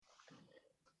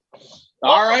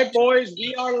All right, boys,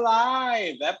 we are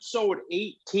live. Episode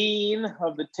 18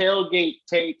 of the Tailgate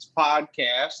Takes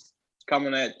podcast. It's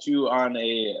coming at you on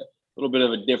a little bit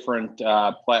of a different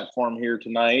platform here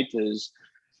tonight, as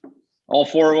all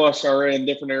four of us are in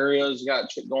different areas,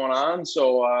 got shit going on.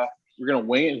 So we're going to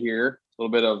wing it here. A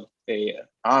little bit of a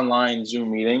online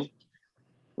Zoom meeting.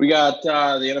 We got the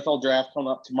NFL draft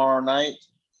coming up tomorrow night.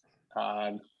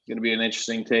 Going to be an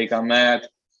interesting take on that.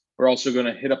 We're also going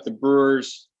to hit up the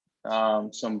Brewers.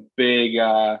 Some big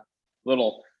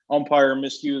little umpire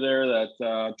miscue there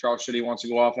that Charles Shitty wants to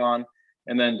go off on,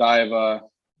 and then dive and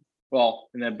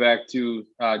then back to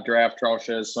draft. Charles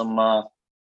has some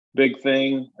big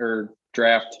thing or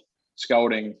draft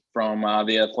scouting from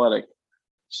the Athletic.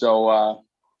 So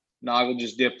Nagel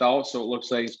just dipped out, so it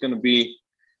looks like it's going to be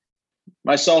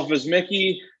myself as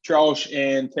Mickey, Charles,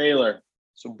 and Taylor.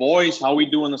 So boys, how we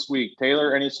doing this week?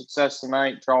 Taylor, any success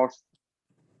tonight? Charles,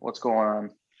 what's going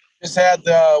on? Just had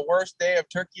the worst day of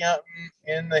turkey hunting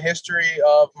in the history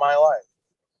of my life.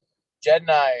 Jed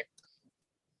and I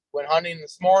went hunting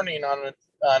this morning on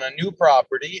a new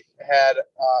property, had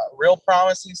a real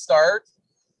promising start,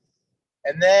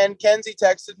 and then Kenzie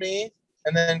texted me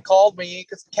and then called me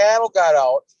because the cattle got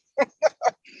out.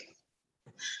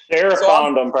 Sheriff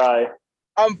found them probably.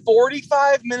 I'm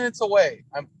 45 minutes away.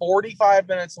 I'm 45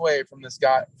 minutes away from this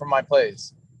guy, from my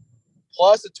place,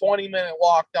 plus a 20-minute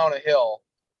walk down a hill.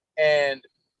 And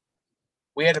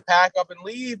we had to pack up and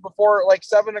leave before like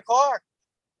 7 o'clock.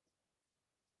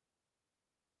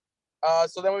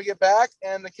 So then we get back,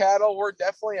 and the cattle were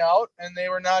definitely out, and they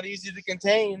were not easy to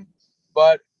contain.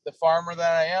 But the farmer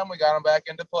that I am, we got them back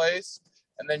into place.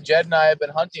 And then Jed and I have been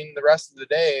hunting the rest of the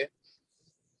day.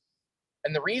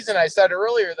 And the reason I said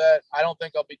earlier that I don't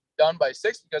think I'll be done by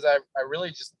 6 because I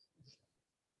really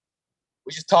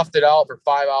we just toughed it out for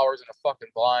 5 hours in a fucking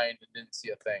blind and didn't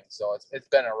see a thing. So it's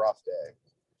been a rough day.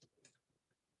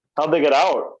 How'd they get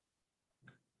out?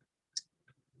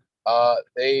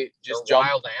 They just jumped.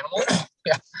 Wild animals?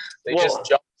 Yeah. They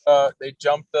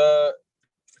jumped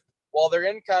well, they're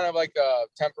in kind of like a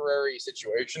temporary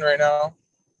situation right now.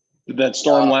 Did that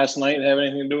storm last night have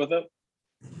anything to do with it?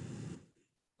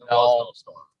 No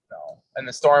storm. No. And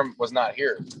the storm was not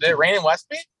here. Did it rain in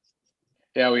Westby?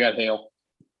 Yeah, we got hail.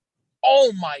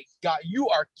 Oh my God, you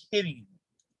are kidding.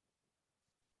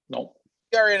 No.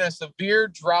 We are in a severe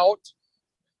drought.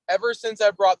 Ever since I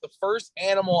brought the first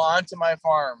animal onto my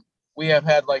farm, we have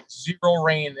had like zero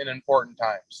rain in important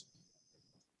times.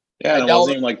 Yeah, and it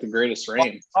wasn't even like the greatest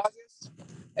rain.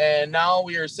 And now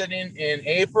we are sitting in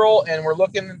April, and we're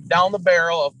looking down the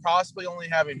barrel of possibly only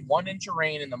having 1 inch of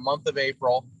rain in the month of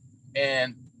April.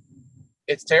 And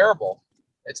it's terrible.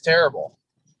 It's terrible.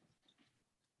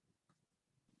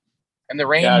 And the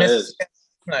rain misses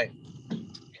tonight.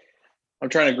 I'm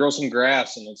trying to grow some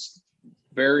grass, and it's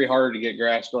very hard to get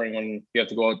grass growing when you have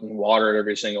to go out and water it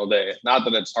every single day. Not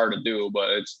that it's hard to do, but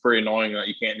it's pretty annoying that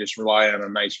you can't just rely on a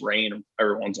nice rain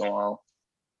every once in a while.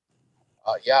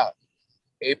 Yeah.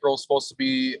 April's supposed to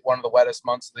be one of the wettest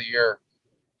months of the year.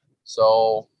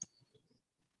 So,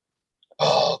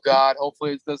 oh God,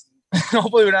 hopefully it doesn't.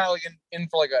 Hopefully we're not like in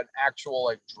for like an actual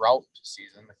like drought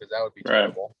season, because that would be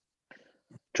terrible.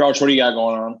 Charles, what do you got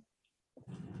going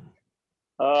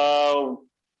on?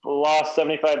 Lost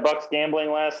 $75 gambling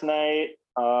last night.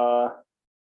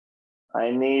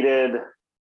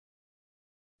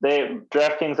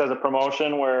 DraftKings has a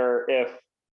promotion where if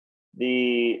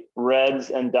the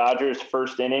Reds and Dodgers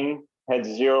first inning had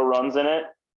 0 runs in it,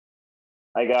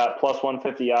 I got plus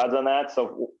 150 odds on that.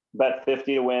 So bet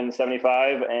 50 to win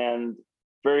 75, and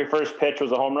very first pitch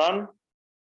was a home run.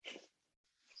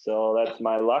 So that's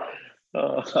my luck.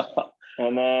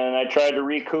 And then I tried to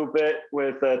recoup it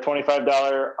with a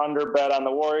 $25 under bet on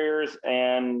the Warriors,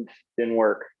 and didn't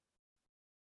work.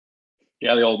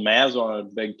 Yeah, the old Mavs on a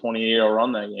big 28-0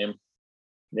 run that game.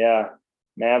 Yeah,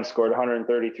 Mavs scored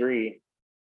 133.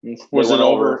 Was it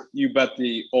over? You bet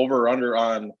the over-under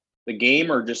on the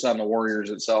game or just on the Warriors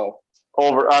itself?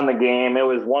 Over on the game. It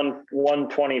was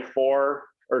 124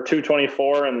 or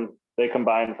 224, and they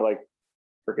combined for like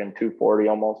freaking 240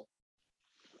 almost.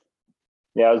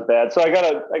 Yeah, it was bad. So I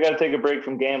gotta take a break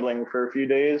from gambling for a few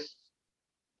days.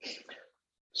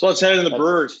 So let's head into the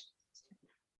Brewers.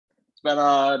 It's been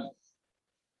a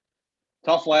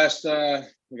tough last.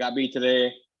 We got beat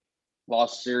today.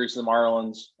 Lost the series to the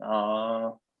Marlins.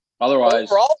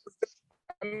 Otherwise, overall,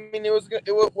 I mean, it was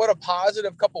what a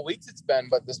positive couple weeks it's been.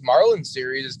 But this Marlins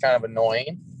series is kind of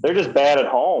annoying. They're just bad at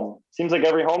home. Seems like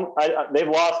every home they've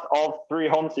lost all 3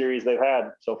 home series they've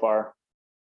had so far.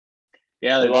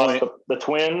 Yeah, they lost the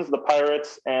Twins, the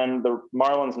Pirates, and the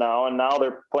Marlins now, and now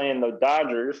they're playing the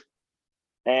Dodgers.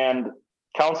 And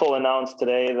council announced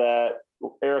today that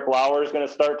Eric Lauer is going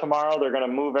to start tomorrow. They're going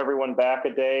to move everyone back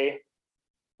a day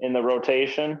in the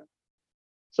rotation.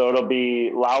 So it'll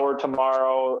be Lauer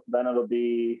tomorrow. Then it'll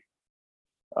be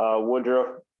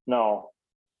Woodruff. No.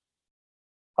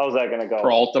 How's that going to go?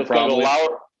 Peralta probably.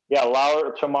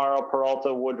 Lauer tomorrow,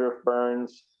 Peralta, Woodruff,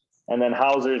 Burns. And then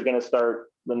Hauser is going to start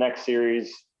the next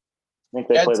series. I think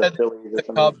they play the Phillies or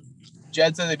something.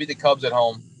 Jed said they beat the Cubs at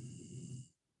home.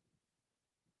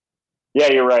 Yeah,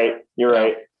 you're right. You're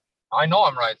right. I know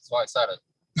I'm right. That's why I said it.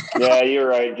 Yeah, you're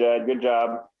right, Jed. Good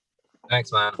job.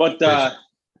 Thanks, man. But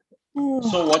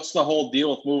so what's the whole deal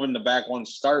with moving the back one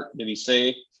start? Did he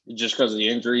say just because of the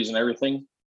injuries and everything?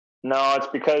 No, it's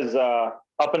because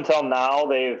up until now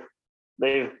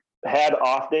they've had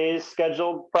off days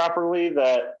scheduled properly,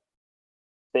 that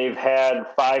they've had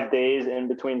 5 days in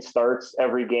between starts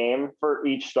every game for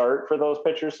each start for those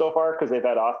pitchers so far, because they've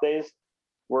had off days.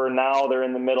 Where now they're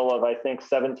in the middle of, I think,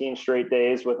 17 straight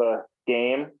days with a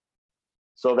game.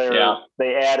 So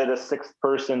they added a sixth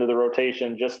person to the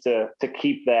rotation just to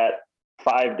keep that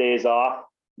 5 days off,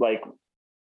 like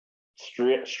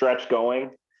stretch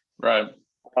going. Right.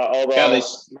 Although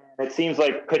it seems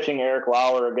like pitching Eric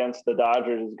Lauer against the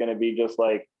Dodgers is going to be just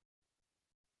like,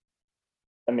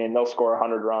 I mean, they'll score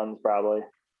 100 runs probably.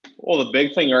 Well, the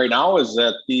big thing right now is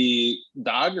that the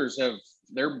Dodgers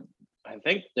I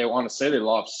think they want to say they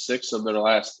lost 6 of their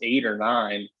last 8 or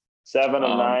 9. 7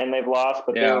 of 9 they've lost,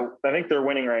 but I think they're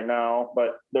winning right now.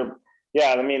 But they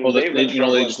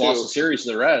just lost a series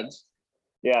to the Reds.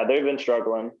 Yeah, they've been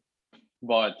struggling.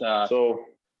 But so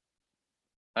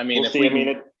I mean, we'll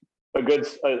see.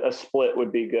 A split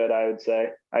would be good, I would say.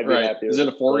 I'd be happy. Is it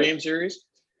a 4-game series?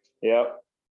 Yep.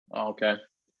 Oh, okay.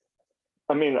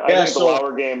 I mean, I think the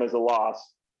Lauer game is a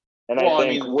loss. And I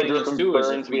think Woodruff and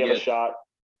Burns, we have a shot.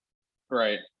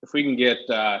 Right. If we can get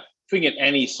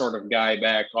any sort of guy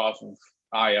back off of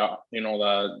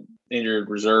the injured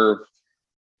reserve,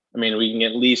 I mean, we can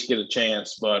at least get a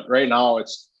chance. But right now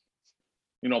it's,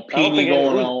 Peeny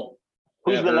going out.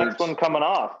 Who's the next one coming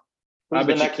off? I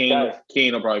bet you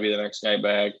Kane will probably be the next guy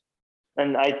back.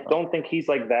 And I don't think he's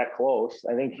like that close.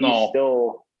 I think he's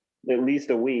still at least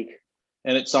a week.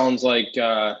 And it sounds like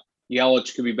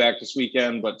Yelich could be back this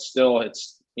weekend, but still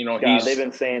it's, they've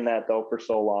been saying that though for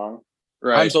so long.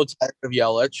 Right. I'm so tired of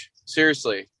Yelich.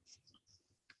 Seriously.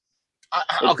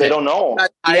 They don't know. I'm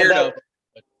tired of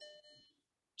it.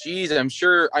 Jeez, I'm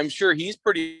sure he's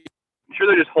pretty. I'm sure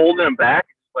they're just holding him back,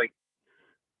 like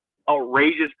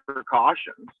outrageous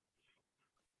precautions.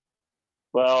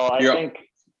 Well, I think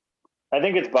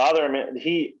it's bothering him.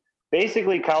 He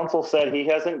basically, council said he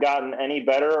hasn't gotten any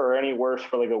better or any worse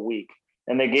for like a week,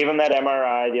 and they gave him that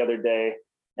MRI the other day,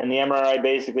 and the MRI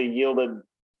basically yielded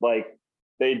like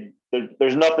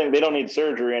there's nothing. They don't need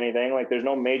surgery or anything. Like there's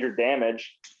no major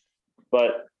damage,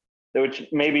 but which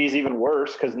maybe is even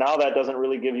worse because now that doesn't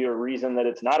really give you a reason that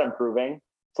it's not improving.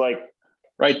 It's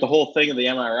like the whole thing of the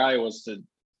MRI was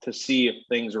to see if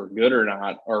things were good or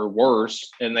not or worse,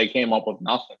 and they came up with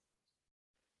nothing.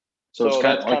 So it's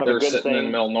kind of like they're sitting in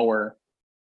the middle of nowhere.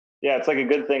 Yeah, it's like a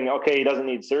good thing. Okay, he doesn't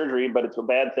need surgery, but it's a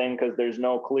bad thing because there's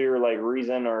no clear like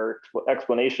reason or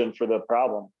explanation for the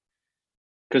problem.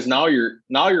 Because now you're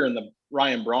in the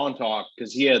Ryan Braun talk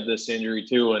because he had this injury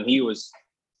too, and he was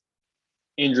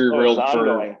injured for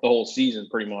the whole season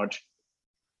pretty much.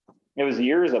 It was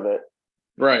years of it.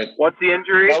 Right. What's the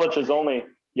injury? Yelich is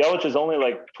only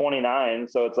like 29,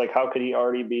 so it's like how could he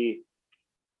already be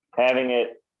having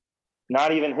it?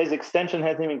 Not even his extension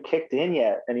hasn't even kicked in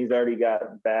yet, and he's already got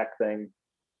a back thing.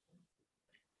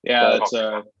 Yeah, it's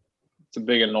a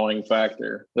big annoying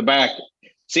factor. The back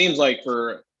seems like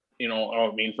for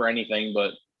anything,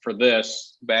 but for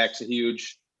this, back's a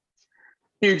huge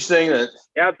thing that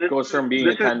goes from being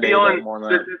a 10-day to more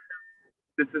than that.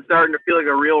 This is starting to feel like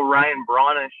a real Ryan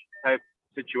Braunish type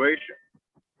situation.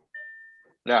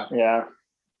 Yeah. Yeah.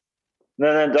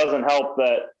 Then it doesn't help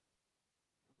that,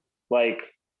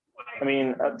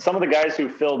 some of the guys who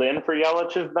filled in for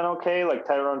Yelich have been okay. Like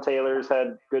Tyrone Taylor's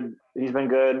he's been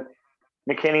good.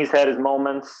 McKinney's had his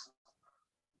moments.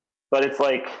 But it's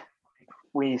like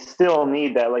we still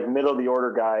need that middle of the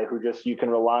order guy who just you can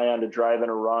rely on to drive in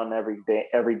a run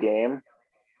every game.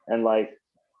 And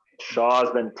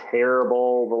Shaw's been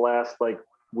terrible the last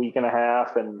week and a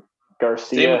half, and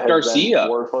Garcia has been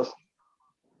worthless.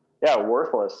 Yeah,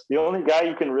 worthless. The only guy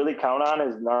you can really count on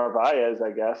is Narvaez,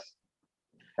 I guess.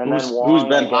 And who's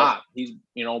been hot. He's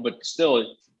but still,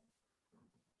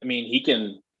 he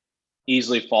can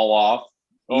easily fall off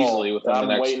within the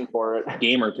next waiting for it.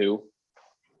 game or two.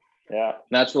 Yeah.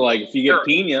 And that's where if you get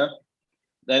Pena,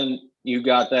 then you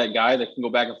got that guy that can go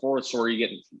back and forth. So where you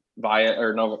get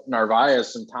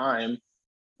Narvaez some time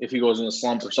if he goes in a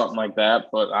slump or something like that.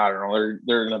 But I don't know.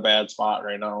 They're in a bad spot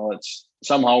right now. It's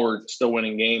somehow we're still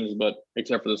winning games, but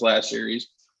except for this last series.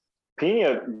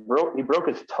 Pena broke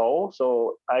his toe,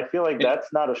 so I feel like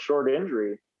that's not a short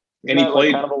injury. And he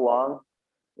played kind of a long.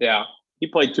 Yeah, he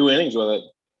played 2 innings with it.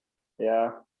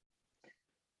 Yeah.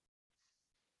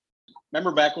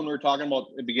 Remember back when we were talking about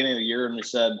the beginning of the year and we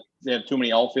said they have too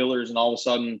many outfielders, and all of a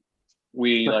sudden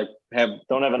we don't have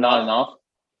not enough.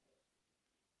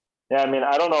 Yeah, I mean,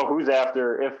 I don't know who's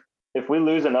after. If we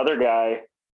lose another guy,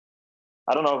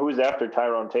 I don't know who's after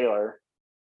Tyrone Taylor.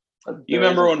 You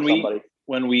remember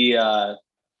when we I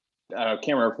can't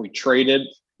remember if we traded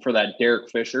for that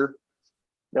Derek Fisher.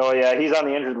 Oh yeah, he's on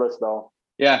the injured list though.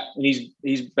 Yeah, and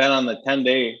he's been on the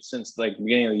 10-day since like the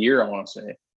beginning of the year, I want to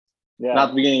say. Yeah. Not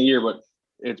the beginning of the year, but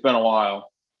it's been a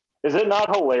while. Is it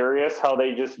not hilarious how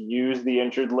they just use the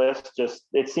injured list? Just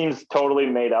it seems totally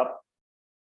made up.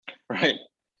 Right.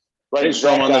 Like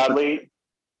Zach Godley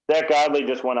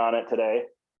just went on it today.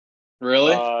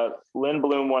 Really? Lynn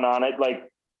Bloom went on it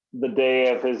like the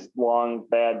day of his long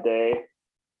bad day.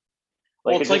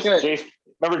 Like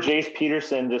remember Jace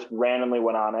Peterson just randomly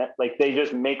went on it. Like they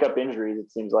just make up injuries,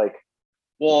 it seems like.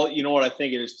 Well, you know what I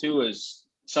think it is too is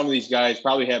some of these guys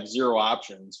probably have 0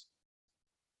 options.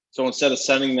 So instead of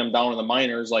sending them down to the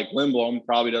minors, like Lindblom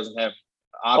probably doesn't have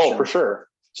options. Oh, for sure.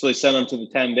 So they send them to the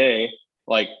 10-day.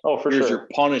 Like, here's your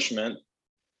punishment.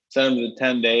 Send them to the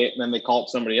 10-day, and then they call up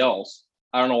somebody else.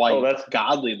 I don't know why that's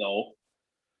Godley though.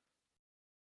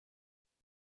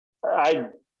 I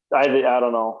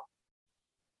don't know.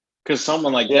 Because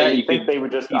someone like that, you think they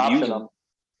would just option him.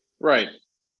 Right.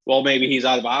 Well, maybe he's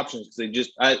out of options because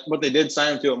they did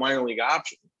sign him to a minor league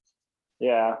option.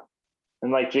 Yeah.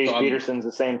 And like Jace Peterson's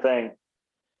the same thing.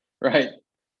 Right.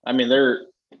 I mean, their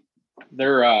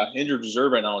injured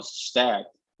reserve right now is stacked.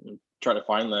 Try to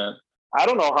find that. I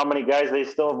don't know how many guys they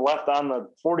still have left on the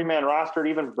 40-man roster to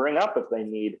even bring up if they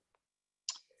need.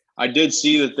 I did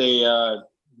see that they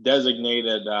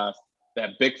designated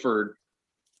that Bickford.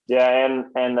 Yeah,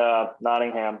 and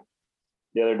Nottingham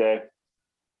the other day.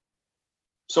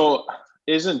 So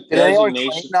isn't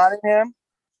designation Nottingham?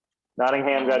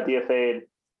 Nottingham got DFA'd.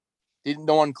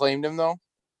 No one claimed him though?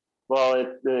 Well,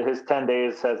 his 10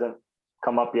 days hasn't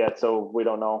come up yet, so we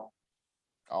don't know.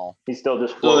 Oh. He's still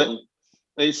just floating. So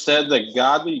they said that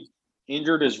Godley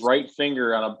injured his right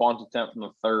finger on a bunt attempt from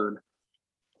the 3rd.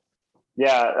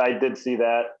 Yeah, I did see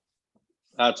that.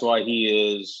 That's why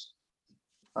he is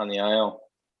on the IL.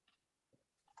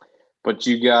 But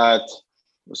you got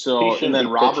and then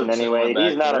Robertson anyway.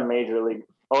 He's not a major league.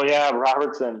 Oh yeah,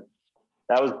 Robertson.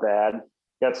 That was bad.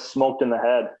 Got smoked in the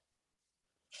head.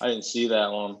 I didn't see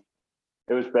that one.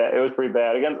 It was bad. It was pretty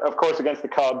bad. Against the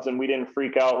Cubs, and we didn't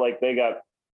freak out like they got.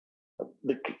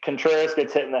 The Contreras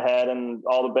gets hit in the head, and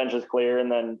all the bench is clear, and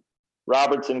then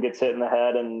Robertson gets hit in the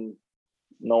head, and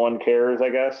no one cares, I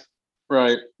guess.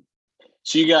 Right.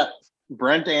 So you got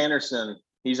Brent Anderson.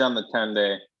 He's on the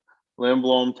 10-day.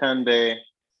 Lindblom 10-day.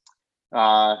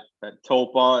 That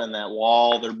Topa and that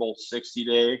Wall, they're both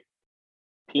 60-day.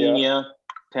 Pena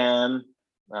 10.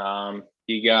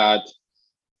 You got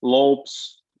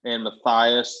Lopes and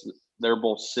Matthias, they're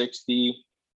both 60.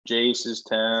 Jace is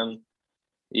 10.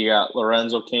 You got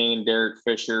Lorenzo Cain, Derek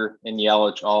Fisher, and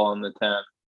Yelich all on the 10.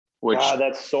 Which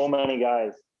that's so many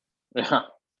guys. Yeah.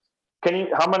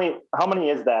 How many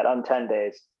is that on 10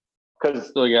 days?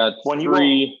 Because so you got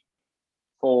 3,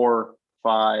 4,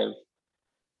 5,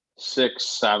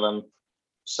 6,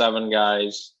 7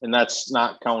 guys, and that's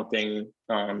not counting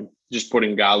just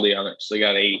putting Godley on it. So you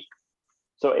got 8.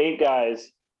 So 8 guys.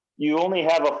 You only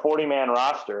have a 40-man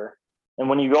roster, and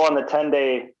when you go on the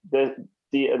 10-day the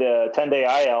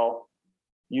 10-day IL,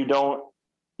 you don't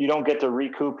get to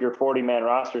recoup your 40-man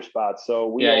roster spots. So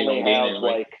we only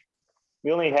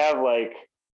have like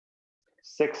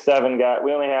 6, 7 guys.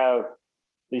 We only have.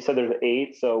 You said there's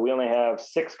 8, so we only have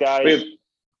 6 guys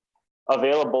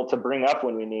available to bring up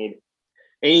when we need.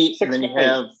 8, and then you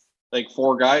have like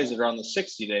 4 guys that are on the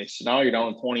 60 days. So now you're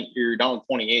down 20. You're down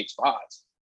 28 spots.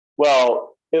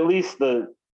 Well, at least the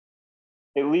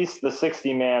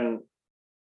 60-man.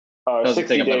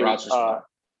 60-day roster spot.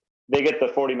 They get the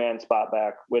 40-man spot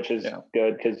back, which is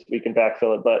good because we can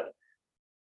backfill it. But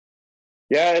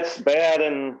yeah, it's bad,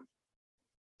 and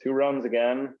 2 runs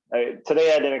again.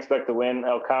 Today I didn't expect to win.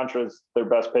 Alcantara's their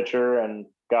best pitcher, and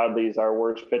Godley's our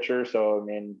worst pitcher. So I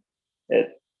mean, it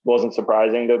wasn't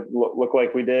surprising to look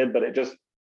like we did, but it just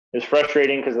is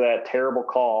frustrating because of that terrible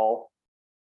call.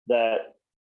 That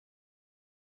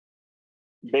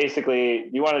basically,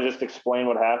 you want to just explain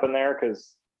what happened there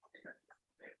because.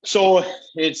 So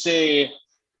it's a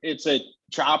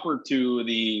chopper to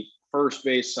the first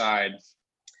base side.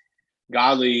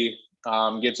 Godley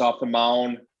gets off the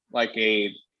mound like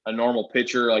a normal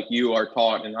pitcher, like you are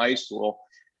taught in high school.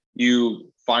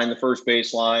 You find the first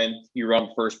base line, you run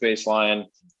first base line,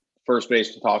 first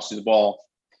baseman tosses the ball.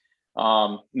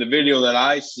 The video that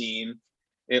I seen,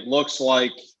 it looks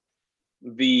like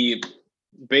the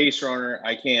base runner.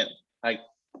 I can't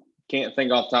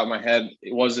think off the top of my head.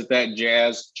 Was it that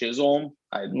Jazz Chisholm?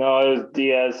 No, it was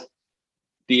Diaz.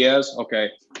 Diaz? Okay.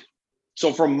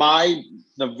 So from the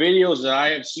videos that I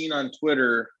have seen on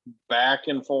Twitter back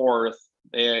and forth,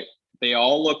 they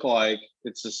all look like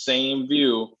it's the same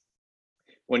view.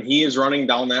 When he is running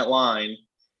down that line,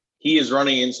 he is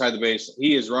running inside the base.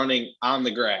 He is running on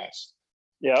the grass.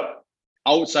 Yep.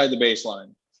 Outside the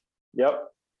baseline. Yep.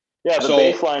 Yeah, the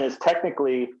baseline is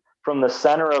technically from the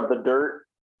center of the dirt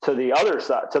to the other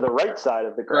side, to the right side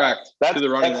of the grass. Correct. That's, to the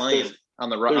running lane on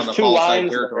the two foul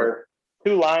lines side territory.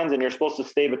 Two lines, and you're supposed to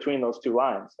stay between those two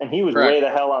lines. And he was Correct. way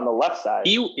the hell on the left side.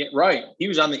 He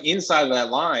was on the inside of that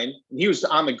line. He was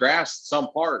on the grass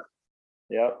some part.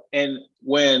 Yep. And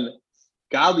when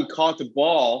Godley caught the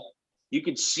ball, you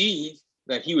could see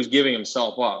that he was giving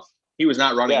himself up. He was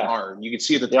not running hard. You could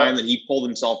see at the time that he pulled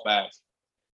himself back.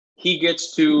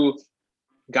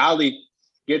 Godley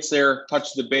gets there,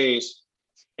 touches the base,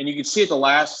 and you can see at the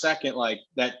last second, like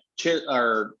that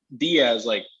Diaz,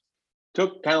 like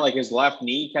took kind of like his left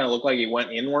knee, kind of looked like he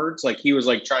went inwards, like he was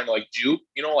like trying to like juke,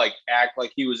 like act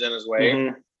like he was in his way.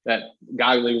 Mm-hmm. That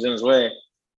Godley was in his way,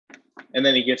 and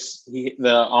then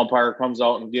the umpire comes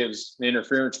out and gives the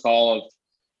interference call of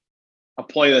a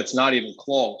play that's not even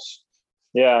close.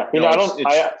 Yeah,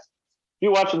 if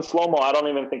you watch in slow mo, I don't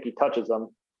even think he touches them.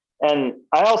 And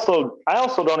I also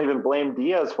don't even blame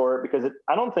Diaz for it, because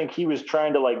I don't think he was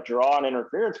trying to like draw an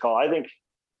interference call. I think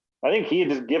he had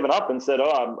just given up and said,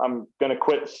 "Oh, I'm going to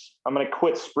quit. I'm going to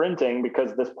quit sprinting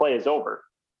because this play is over."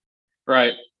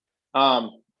 Right.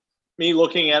 Me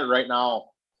looking at it right now,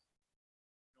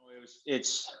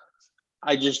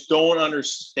 I just don't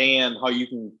understand how you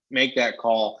can make that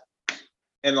call.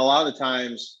 And a lot of the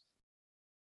times,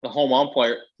 the home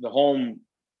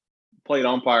plate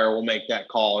umpire will make that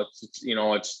call.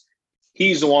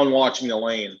 He's the one watching the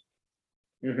lane.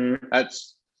 Mm-hmm.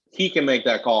 He can make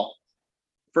that call.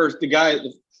 First,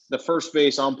 the first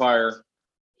base umpire,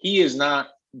 he is not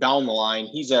down the line.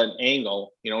 He's at an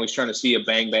angle. He's trying to see a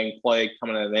bang play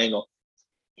coming at an angle.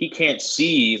 He can't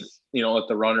see, if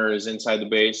the runner is inside the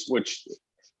base, which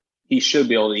he should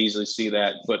be able to easily see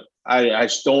that. But I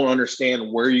just don't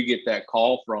understand where you get that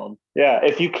call from. Yeah,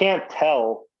 if you can't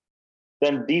tell,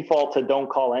 then default to don't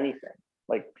call anything.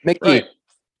 Like Mickey. Right.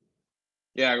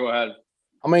 Yeah, go ahead.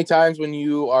 How many times when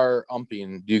you are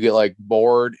umping do you get like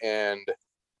bored and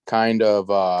kind of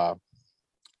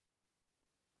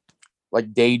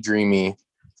like daydreamy?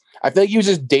 I feel like he was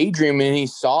just daydreaming and he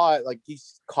saw it, like he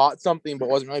caught something but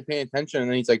wasn't really paying attention, and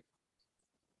then he's like,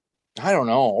 I don't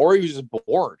know, or he was just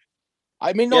bored.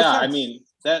 I mean, sense. I mean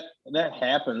that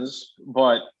happens,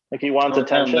 but like he wants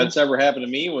attention. That's ever happened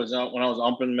to me was when I was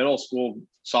umping middle school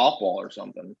softball or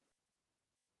something.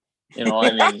 I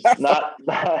mean,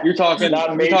 you're talking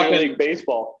not Major League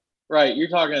Baseball, right? You're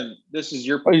talking. This is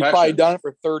your profession. He's probably done it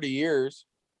for 30 years,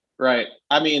 right?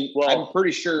 I mean, I'm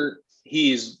pretty sure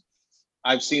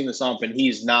I've seen this ump, and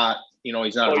he's not.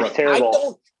 He's not. He's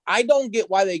terrible. I don't get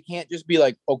why they can't just be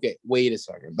like, okay, wait a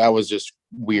second, that was just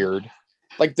weird.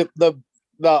 Like the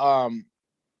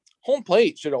home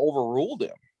plate should have overruled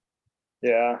him.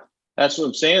 Yeah, that's what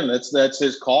I'm saying. That's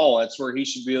his call. That's where he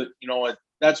should be.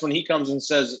 That's when he comes and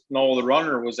says, no, the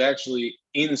runner was actually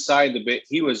inside the base.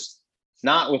 He was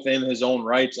not within his own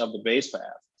rights of the base path.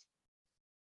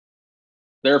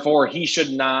 Therefore, he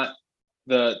should not.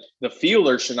 The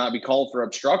fielder should not be called for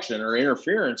obstruction or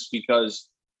interference because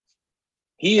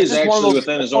he is actually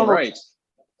within his own rights.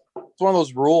 It's one of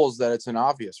those rules that it's an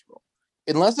obvious rule.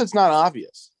 Unless it's not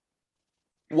obvious.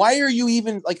 Why are you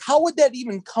even like? How would that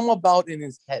even come about in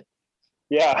his head?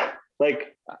 Yeah,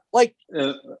 like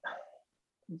that's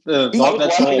the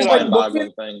whole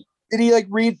mind-boggling thing. Did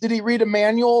he read a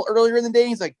manual earlier in the day?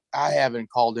 He's like, I haven't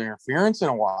called interference in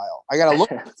a while. I gotta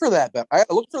look for that. I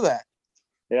gotta look for that.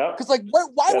 Yeah, because like,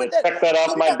 why would that? Check that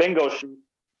off my bingo sheet.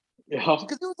 Yeah,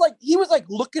 because he was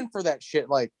looking for that shit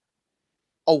like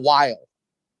a while.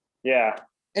 Yeah.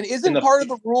 And isn't part of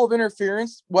the rule of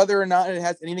interference whether or not it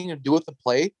has anything to do with the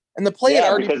play? And the play had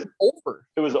already been over.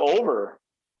 It was over.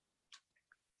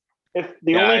 If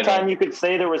the only time you could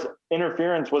say there was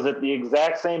interference was at the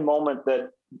exact same moment that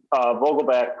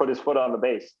Vogelback put his foot on the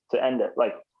base to end it.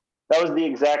 Like That was the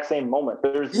exact same moment.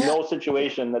 There's no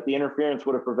situation that the interference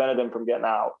would have prevented him from getting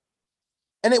out.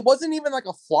 And it wasn't even like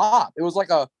a flop. It was like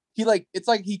it's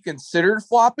like he considered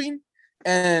flopping,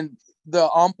 and the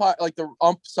umpire, like the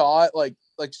ump saw it, like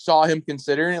saw him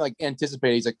considering it, like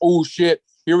anticipated. He's like, oh shit,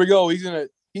 here we go. He's gonna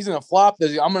flop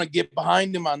this. I'm gonna get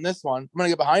behind him on this one.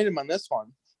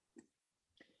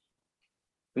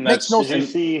 And Makes no Did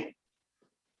sense.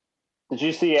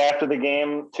 you see after the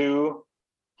game too?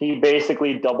 He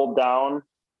basically doubled down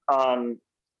on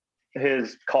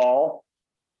his call.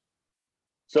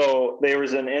 So there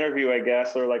was an interview, I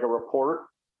guess, or like a report,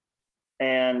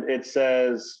 and it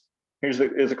says, here's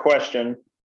a question.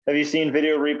 Have you seen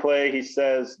video replay? He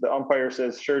says, the umpire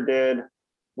says, sure did.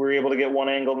 We were able to get one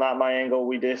angle, not my angle.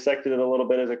 We dissected it a little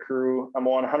bit as a crew. I'm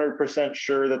 100%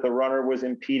 sure that the runner was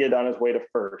impeded on his way to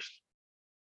first.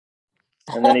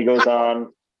 And then he goes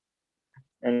on,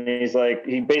 and he's like,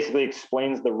 he basically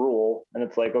explains the rule, and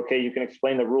it's like, okay, you can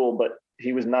explain the rule, but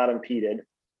he was not impeded.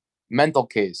 Mental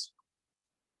case.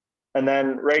 And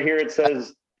then right here it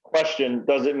says, question,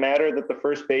 does it matter that the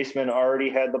first baseman already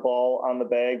had the ball on the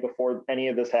bag before any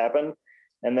of this happened?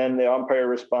 And then the umpire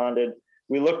responded,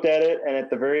 we looked at it, and at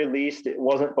the very least, it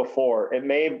wasn't before.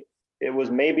 It was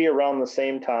maybe around the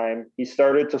same time. He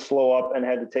started to slow up and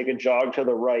had to take a jog to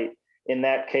the right. In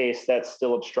that case, that's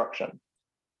still obstruction.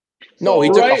 No, he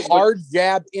So- took Right, a hard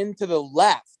jab into the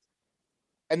left,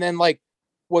 and then was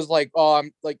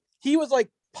he was like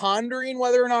pondering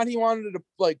whether or not he wanted to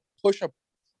like push a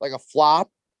flop,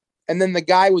 and then the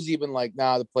guy was even like,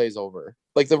 nah, the play's over.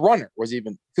 Like the runner was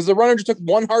even, because the runner just took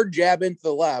one hard jab into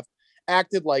the left,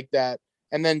 acted like that,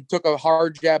 and then took a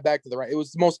hard jab back to the right. It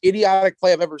was the most idiotic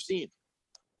play I've ever seen.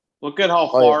 Look at how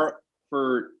far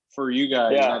for you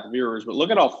guys, not the viewers, but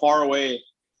look at how far away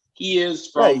he is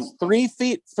from. He's 3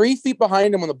 feet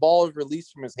behind him when the ball is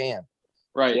released from his hand.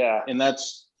 Right. Yeah. And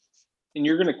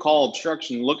you're going to call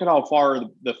obstruction. Look at how far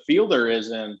the fielder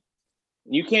is in.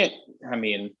 You can't,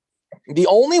 the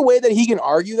only way that he can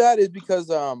argue that is because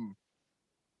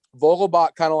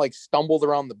Vogelbach kind of like stumbled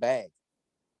around the bag.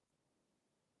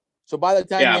 So by the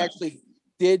time he actually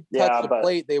did touch the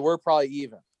plate, they were probably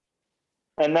even.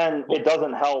 And then it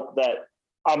doesn't help that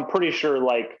I'm pretty sure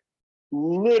like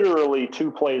literally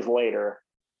 2 plays later,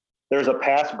 there's a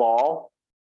pass ball,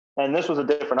 and this was a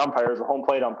different umpire, it was a home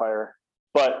plate umpire.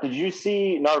 But did you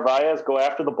see Narvaez go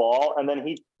after the ball, and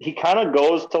then he kind of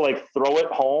goes to like throw it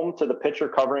home to the pitcher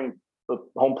covering the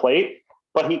home plate,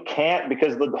 but he can't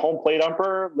because the home plate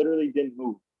umpire literally didn't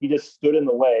move. He just stood in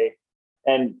the way.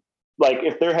 And like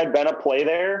if there had been a play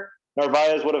there,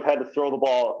 Narvaez would have had to throw the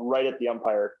ball right at the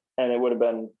umpire, and it would have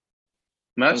been.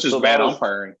 That's just bad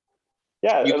umpiring.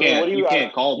 Yeah, you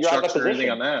can't call obstruction or anything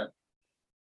on that.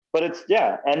 But it's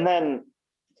and then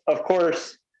of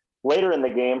course later in the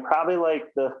game, probably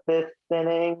like the 5th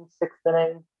inning, 6th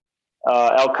inning,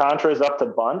 Alcantara is up to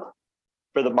bunt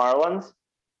for the Marlins,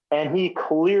 and he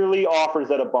clearly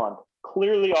offers at a bunt,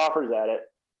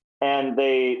 and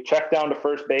they check down to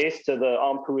first base to the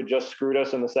ump who had just screwed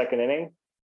us in the 2nd inning,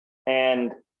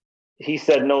 and he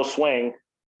said no swing.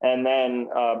 And then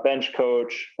bench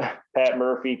coach Pat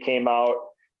Murphy came out,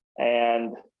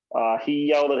 and he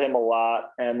yelled at him a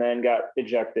lot and then got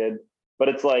ejected. But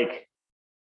it's like,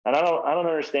 and I don't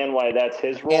understand why that's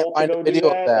his role to go do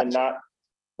that, and not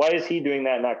why is he doing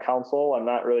that, not counsel? I'm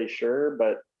not really sure,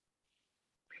 but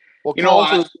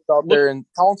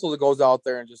counsel goes out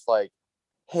there and just like,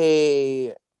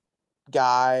 hey,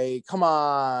 guy, come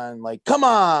on.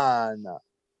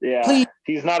 Yeah, please,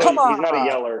 he's not a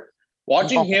yeller.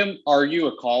 Watching him argue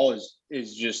a call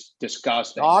is just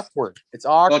disgusting. It's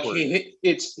awkward.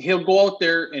 Like he'll go out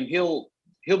there and he'll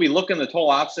be looking the total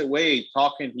opposite way,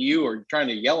 talking to you or trying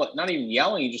to yell at, not even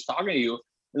yelling, he's just talking to you,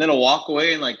 and then he'll walk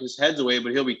away and like his head's away,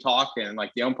 but he'll be talking, and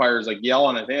like the umpire's like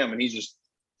yelling at him, and he's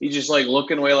just like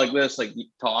looking away like this, like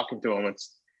talking to him.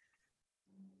 It's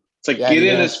like get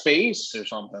in his face or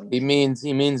something. He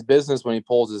means business when he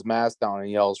pulls his mask down and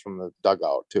yells from the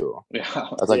dugout too. Yeah,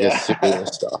 that's like his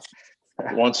serious stuff.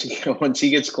 Once he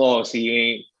gets close, he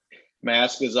ain't.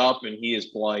 Mask is up and he is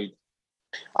polite.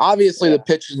 Obviously, the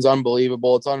pitching's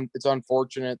unbelievable. It's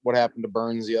unfortunate what happened to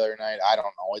Burns the other night. I don't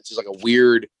know. It's just like a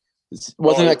weird.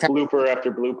 Wasn't that kind blooper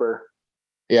after blooper?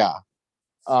 Yeah.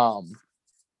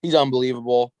 He's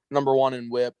unbelievable. Number 1 in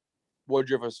WHIP.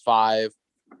 Woodruff is 5.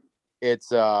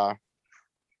 It's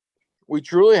we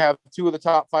truly have 2 of the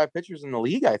top 5 pitchers in the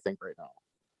league, I think, right now.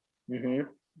 Mm-hmm.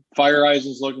 Fire Eyes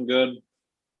is looking good.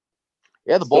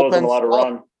 Yeah, the bullpen's a lot of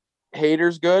run.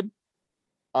 Hader's good.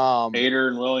 Hader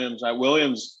and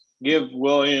Williams. Give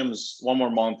Williams 1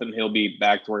 more month and he'll be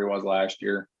back to where he was last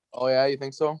year. Oh yeah, you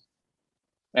think so?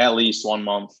 At least 1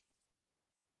 month.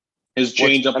 His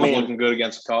changeup was mean- looking good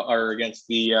against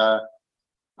the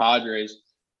Padres.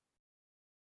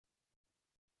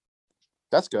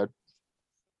 That's good.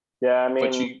 Yeah, I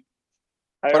But mean,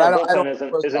 But our I don't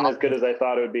bullpen isn't as good as I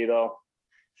thought it would be, though.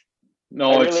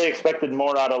 no, I it's really expected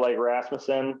more out of like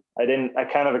Rasmussen. I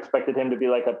kind of expected him to be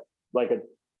like a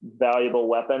valuable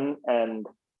weapon, and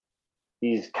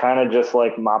he's kind of just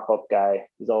like mop up guy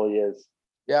is all he is.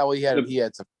 Yeah, well, he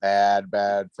had some bad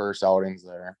first outings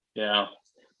there. yeah.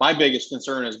 My biggest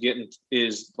concern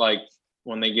is like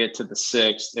when they get to the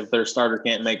sixth, if their starter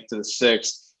can't make it to the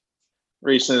sixth.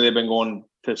 Recently, they've been going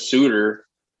to Suter.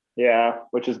 Yeah,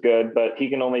 which is good, but he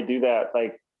can only do that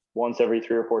like once every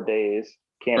 3 or 4 days.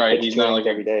 Can't Right, pitch he's 2 not innings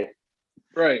like every day.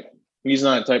 Right. He's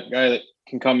not a type of guy that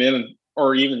can come in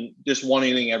or even just one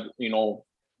inning every,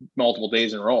 multiple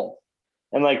days in a row.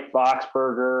 And like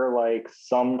Boxberger, like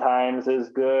sometimes is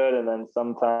good, and then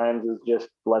sometimes is just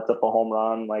lets up a home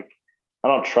run. Like I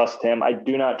don't trust him. I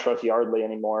do not trust Yardley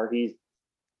anymore. He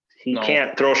No.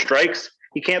 can't throw strikes.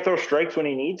 He can't throw strikes when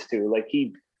he needs to. Like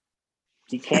he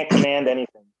can't command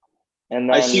anything. And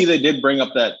then, I see they did bring up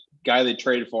that guy they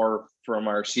traded for from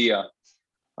Arcia,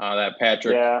 that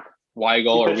Patrick yeah, Weigel he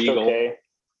or pitched Weigel. okay.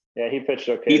 Yeah, he pitched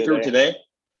okay. He threw today.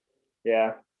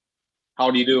 Yeah,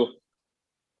 How do you do?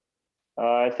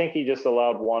 I think he just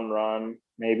allowed 1 run,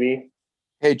 maybe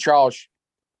Hey, Charles,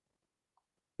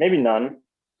 none.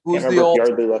 who's Can't the remember if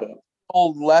Yardley let it.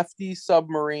 old lefty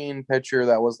submarine pitcher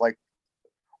that was like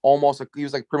he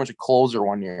was like pretty much a closer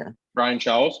one year? Brian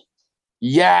Chowes?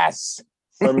 Yes.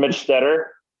 Or Mitch Stetter.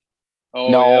 Oh,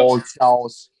 No, yeah.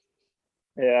 Charles.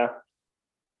 Yeah,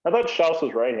 I thought Schaus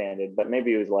was right-handed, but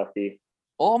maybe he was lefty.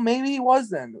 Well, maybe he was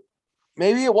then.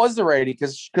 Maybe it was the righty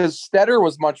because Stetter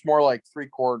was much more like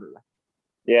 3/4.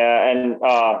 Yeah, and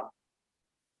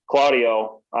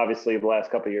Claudio, obviously, the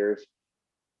last couple of years,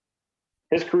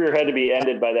 his career had to be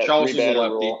ended by that Chowes is a 3-batter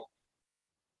lefty. rule.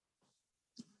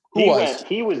 Who was?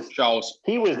 Chowes.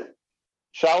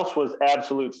 Schaus was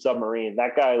absolute submarine.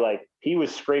 That guy, like, he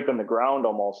was scraping the ground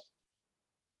almost.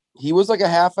 He was like a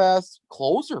half-ass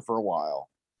closer for a while.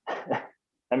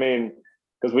 I mean,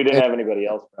 because we didn't have anybody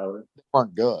else, probably. They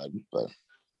weren't good, but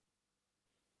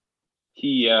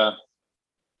He, I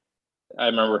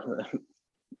remember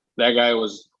that guy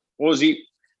was, what was he?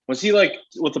 Was he like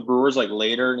with the Brewers like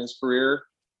later in his career?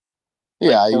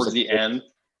 yeah, he Towards was the end?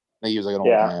 He was like an old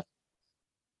Yeah. man.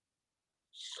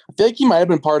 I feel like he might have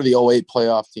been part of the 08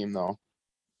 playoff team though.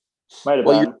 Might have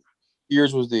What been.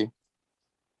 years was the?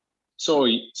 So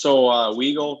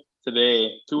Weigel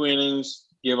today, 2 innings,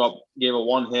 gave a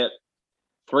 1 hit,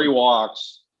 3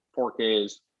 walks, 4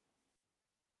 Ks.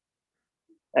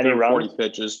 Any 40 runs?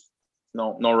 pitches.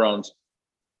 No runs.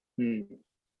 Hmm.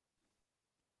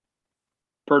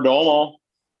 Perdomo,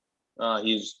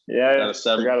 he's Yeah, got a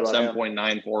forgot about him.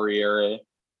 7.94 ERA.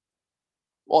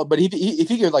 Well, but if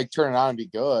he could like turn it on and be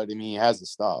good, I mean, he has the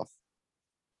stuff.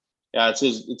 Yeah, it's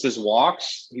his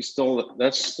walks.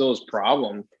 That's still his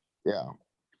problem. Yeah.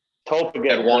 Topa Had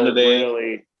getting one hurt today.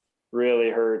 really, really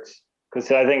hurts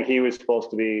because I think he was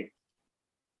supposed to be.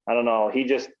 I don't know. He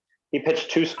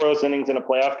pitched 2 scoreless innings in a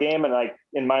playoff game, and like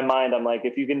in my mind, I'm like,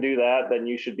 if you can do that, then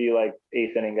you should be like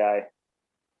 8th inning guy.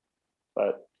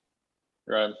 But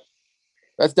Right.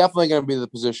 That's definitely going to be the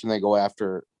position they go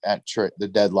after at the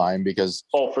deadline because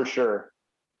for sure.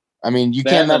 I mean, you That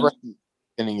can't and- never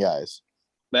inning guys.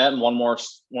 That and one more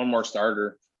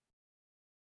starter.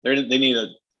 They need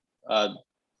a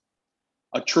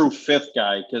true 5th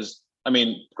guy because I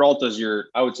mean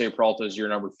I would say Peralta is your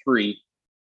number 3.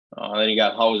 Then you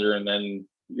got Hauser, and then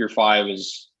your 5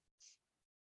 is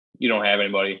you don't have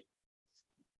anybody. I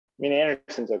mean,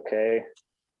 Anderson's okay.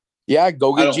 Yeah,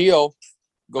 go I get don't- Gio.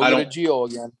 Go I get a don't- Gio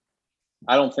again.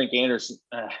 I don't think Anderson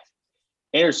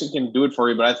can do it for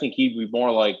you, but I think he'd be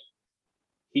more like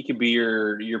he could be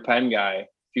your pen guy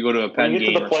if you go to a When pen you get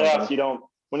game to the or playoffs, something.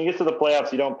 When you get to the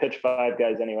playoffs, you don't pitch 5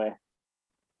 guys anyway.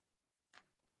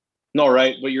 No,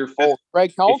 right? But your 5th. Oh,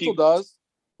 Craig Counsell you- does.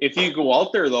 If you go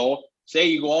out there though, say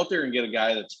you go out there and get a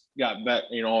guy that's got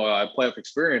playoff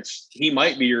experience, he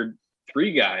might be your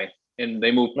 3 guy, and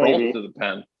they move Peralta Maybe. to the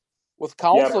pen. With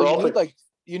Counsell, Peralta-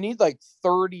 you need like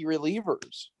 30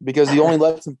 relievers because he only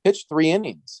lets him pitch 3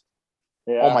 innings.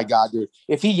 Yeah. Oh my God, dude!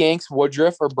 If he yanks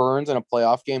Woodruff or Burns in a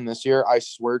playoff game this year, I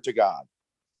swear to God.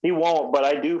 He won't, but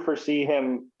I do foresee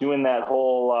him doing that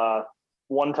whole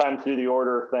one time through the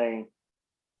order thing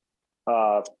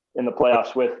in the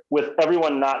playoffs with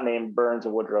everyone not named Burns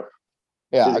and Woodruff.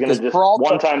 Yeah, He's going because to just Peralta,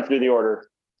 one time through the order.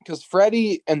 because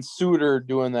Freddie and Suter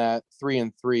doing that 3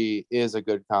 and 3 is a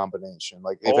good combination.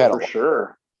 Like they've Oh, had for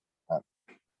sure.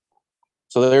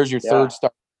 So there's your Yeah. third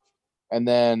star. and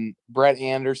then Brett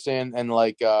Anderson and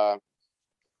like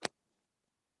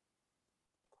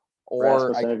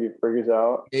Rasmussen, if he figures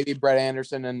out. maybe Brett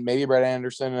Anderson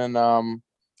and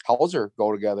Hauser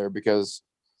go together because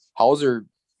Hauser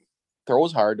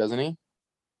throws hard, doesn't he?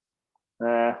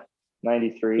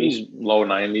 93. He's low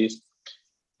 90s.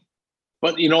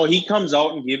 But, he comes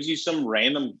out and gives you some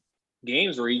random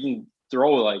games where he can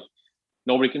throw like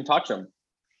nobody can touch him.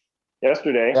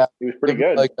 Yesterday, Yeah. he was pretty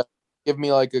good. Give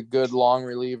me like a good long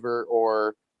reliever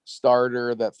or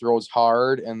starter that throws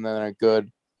hard, and then a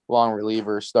good long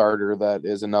reliever starter that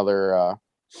is another a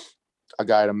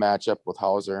guy to match up with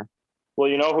Hauser. Well,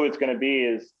 you know who it's going to be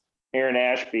is Aaron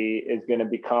Ashby is going to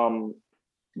become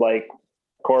like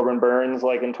Corbin Burns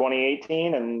like in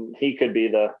 2018, and he could be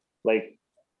the like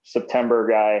September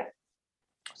guy.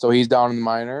 So he's down in the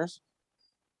minors?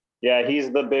 Yeah,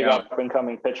 he's the big up and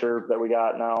coming pitcher that we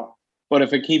got now. But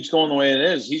if it keeps going the way it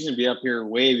is, he's going to be up here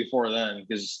way before then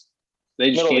because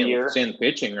they just can't stand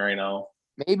pitching right now.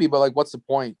 Maybe, but like, what's the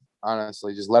point?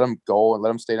 Honestly, just let him go and let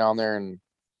him stay down there. And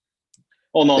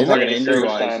oh no, I'm talking injury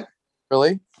wise.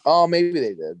 Really? Oh, maybe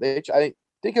they did. I think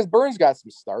because Burns got some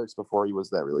starts before he was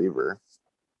that reliever.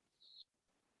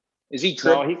 Is he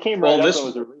tripped? No, he came right up as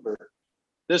a reliever.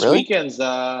 This weekend's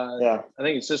I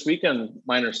think it's this weekend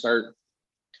minor start.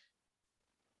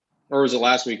 Or was it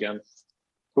last weekend?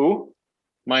 Who?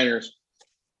 Minors.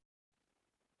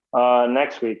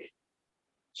 Next week.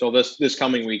 So this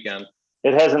coming weekend.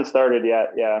 It hasn't started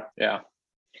yet. Yeah. Yeah.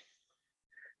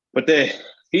 But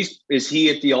is he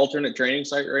at the alternate training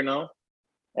site right now?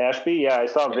 Ashby, yeah, I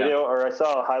saw a video or I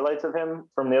saw highlights of him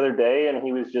from the other day, and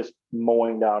he was just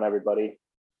mowing down everybody.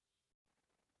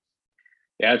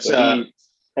 Yeah, it's and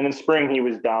in spring he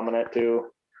was dominant too.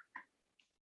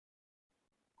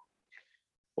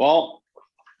 Well,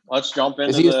 let's jump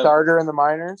into. Is he a starter in the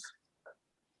minors?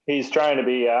 He's trying to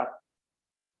be, yeah.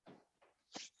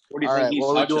 What do you think he's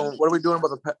touching? What are we doing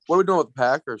with the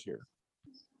Packers here?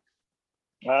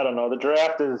 I don't know. The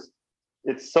draft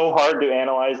it's so hard to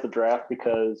analyze the draft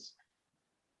because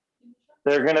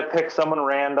they're going to pick someone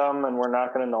random and we're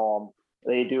not going to know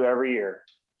them. They do every year.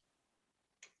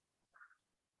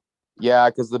 Yeah,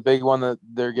 because the big one that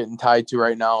they're getting tied to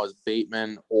right now is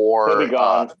Bateman or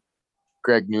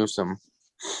Greg Newsome.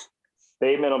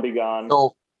 Bateman will be gone.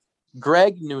 So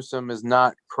Greg Newsome is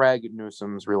not Craig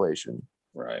Newsome's relation.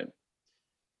 Right.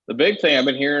 The big thing I've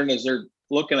been hearing is they're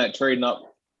looking at trading up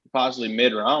possibly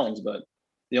mid rounds, but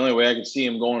the only way I could see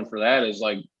him going for that is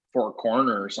like for a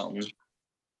corner or something.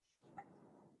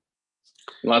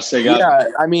 Unless they got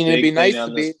it'd be nice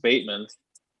to be Bateman.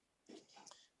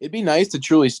 It'd be nice to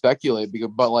truly speculate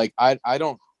but like I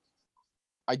don't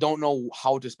know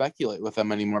how to speculate with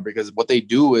them anymore because what they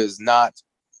do is not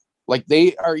like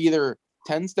they are either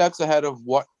 10 steps ahead of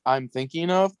what I'm thinking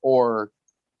of or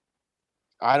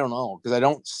I don't know because I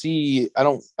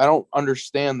don't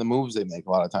understand the moves they make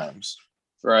a lot of times.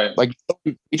 Right. Like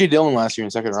AJ Dillon last year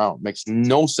in second round makes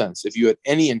no sense if you had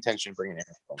any intention of bringing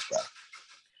Aaron Jones back.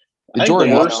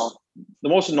 The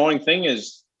most annoying thing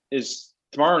is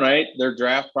tomorrow night their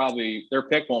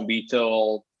pick won't be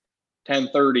till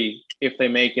 10:30 if they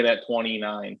make it at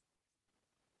 29.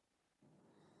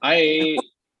 I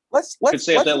could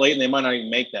say it that late and they might not even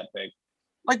make that pick.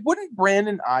 Like, wouldn't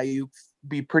Brandon Ayuk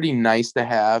be pretty nice to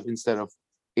have instead of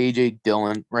AJ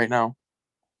Dillon right now?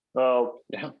 Well,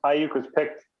 Ayuk was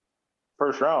picked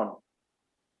first round.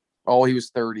 Oh, he was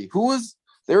 30.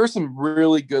 There were some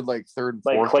really good like third and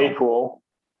fourth. Claypool.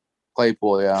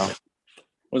 Claypool, yeah.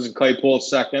 Wasn't Claypool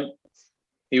second?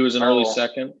 He was an early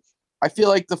second. I feel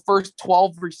like the first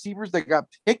 12 receivers that got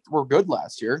picked were good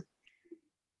last year.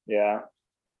 Yeah.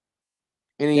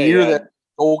 In a year that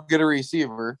go get a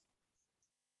receiver.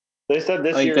 They said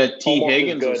this year that T.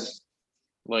 Higgins was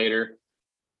later.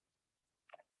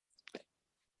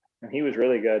 And he was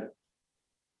really good.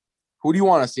 Who do you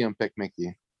want to see him pick,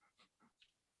 Mickey?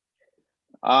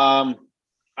 I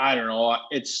don't know.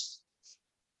 It's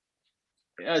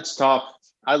tough.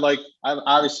 I'd like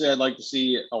to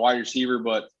see a wide receiver,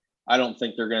 but I don't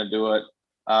think they're going to do it.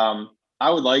 I'd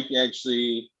like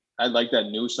that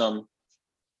Newsome.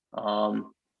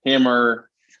 Him or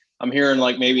I'm hearing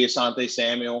like maybe Asante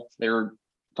Samuel. They were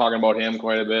talking about him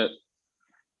quite a bit.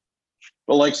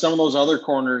 But like some of those other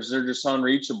corners, they're just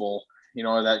unreachable.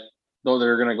 That though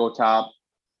they're going to go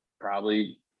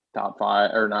probably top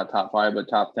 5 or not top 5, but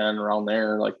top 10 around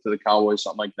there, like to the Cowboys,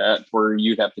 something like that, where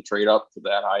you'd have to trade up to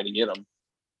that high to get them.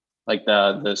 Like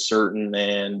the Certain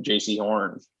and JC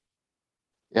Horn.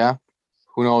 Yeah.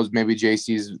 Who knows? Maybe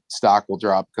JC's stock will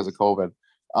drop because of COVID.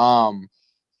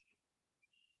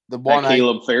 The one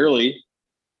Caleb Fairley.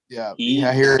 Yeah. He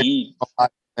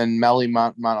and Melly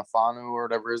Monofanu or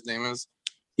whatever his name is.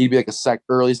 He'd be like a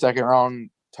early second round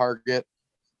target.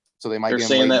 So they might. They're get him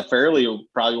saying late. that Fairley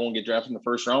probably won't get drafted in the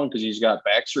first round because he's got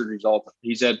back surgeries.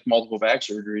 He's had multiple back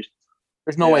surgeries.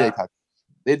 There's no way they touch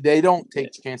him. They don't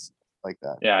take chances like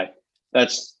that. Yeah,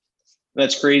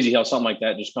 that's crazy how something like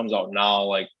that just comes out now,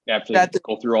 like after they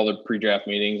go through all the pre-draft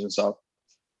meetings and stuff.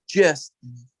 Just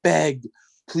beg,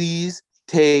 please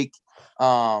take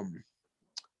the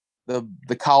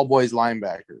Cowboys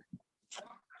linebacker.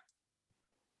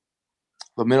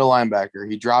 The middle linebacker.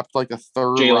 He dropped like a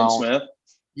third Jalen round. Smith?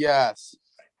 Yes.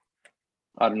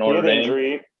 Out of Notre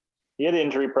Dame. He had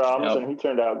injury problems, and he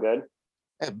turned out good.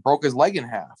 It broke his leg in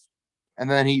half. And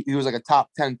then he was like a top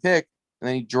 10 pick, and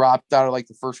then he dropped out of like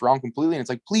the first round completely. And it's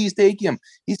like, please take him.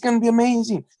 He's going to be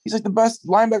amazing. He's like the best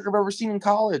linebacker I've ever seen in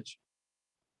college.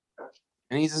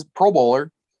 And he's a Pro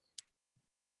Bowler.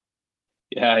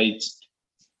 Yeah,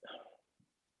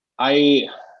 I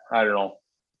don't know.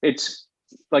 It's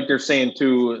like they're saying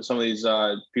too. Some of these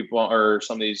people or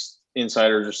some of these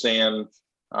insiders are saying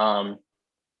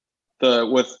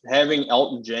with having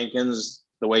Elton Jenkins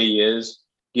the way he is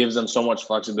gives them so much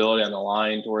flexibility on the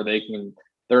line to where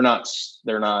they're not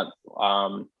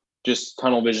just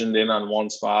tunnel visioned in on one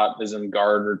spot as in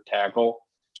guard or tackle.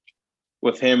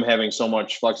 With him having so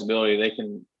much flexibility, they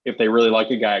can, if they really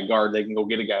like a guy at guard, they can go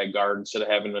get a guy at guard instead of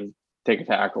having them take a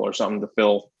tackle or something to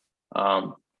fill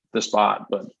the spot.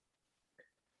 But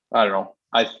I don't know.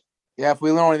 If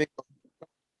we know anything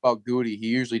about Goody, he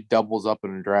usually doubles up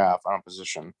in a draft on a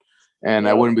position. And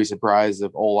I wouldn't be surprised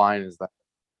if O-line is that.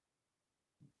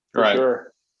 Right.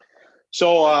 Sure.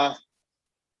 So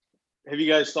have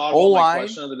you guys thought about my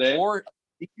question of the day? Or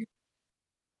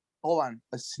hold on.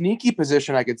 A sneaky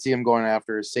position I could see him going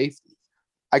after is safety.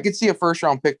 I could see a first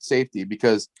round pick safety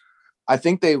because I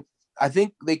think they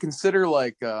consider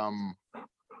like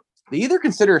they either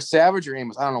consider Savage or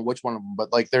Amos. I don't know which one of them,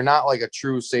 but like they're not like a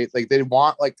true safe. Like they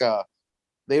want like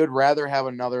they would rather have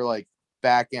another like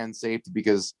back end safety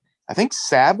because I think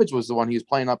Savage was the one he was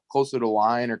playing up closer to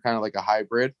line or kind of like a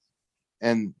hybrid.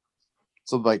 And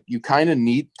so like you kind of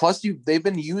need, plus they've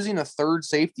been using a third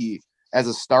safety as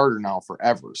a starter now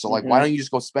forever. So like, why don't you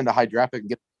just go spend a high draft pick and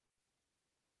get?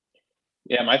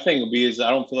 Yeah, my thing would be is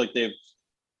I don't feel like they've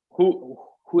who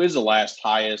is the last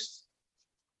highest.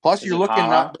 Plus, you're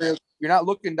not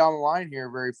looking down the line here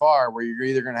very far, where you're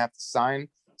either going to have to sign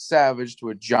Savage to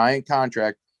a giant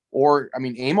contract, or I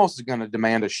mean, Amos is going to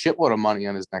demand a shitload of money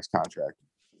on his next contract.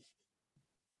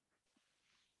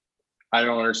 I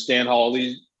don't understand how all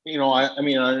these. I know what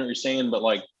you're saying, but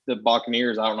like the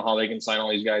Buccaneers, I don't know how they can sign all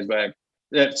these guys back.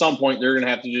 At some point, they're going to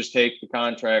have to just take the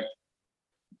contract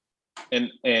and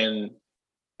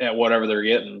at whatever they're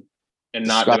getting, and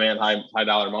not demand high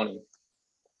dollar money.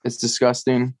 It's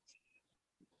disgusting.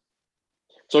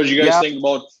 So, what do you guys think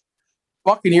about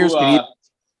Buccaneers? Could eat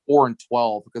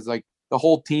 4-12 because like the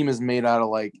whole team is made out of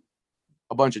like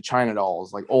a bunch of China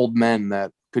dolls, like old men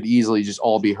that could easily just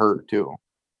all be hurt too.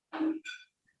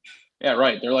 Yeah,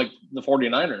 right. They're like the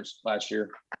 49ers last year.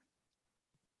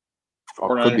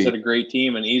 49ers had a great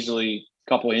team and easily a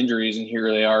couple of injuries, and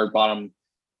here they are, bottom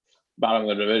of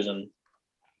the division.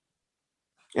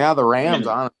 Yeah, the Rams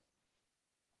on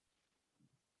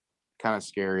kind of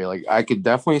scary. Like I could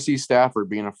definitely see Stafford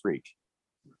being a freak.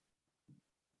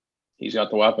 He's got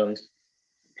the weapons.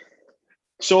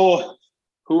 So,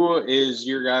 who is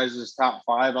your guys' top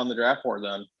 5 on the draft board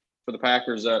then for the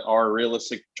Packers that are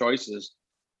realistic choices?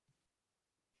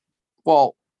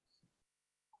 Well,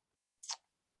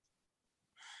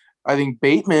 I think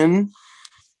Bateman,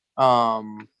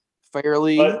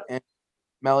 Fairley, and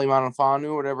Melly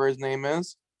Monofanu, whatever his name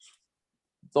is.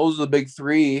 Those are the big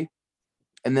 3.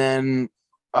 And then,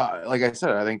 like I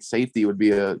said, I think safety would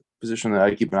be a position that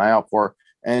I'd keep an eye out for.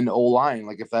 And O-line,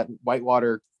 like if that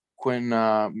Whitewater Quinn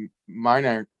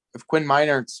Meinertz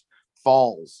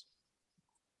falls,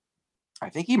 I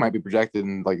think he might be projected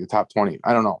in like the top 20.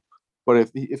 I don't know.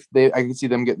 But I can see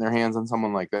them getting their hands on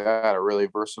someone like that, a really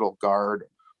versatile guard,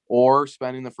 or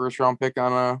spending the first round pick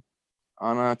on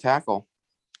a tackle.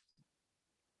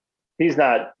 He's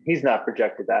not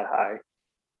projected that high.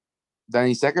 Then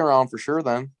he's second round for sure.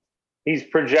 Then he's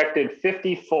projected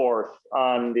 54th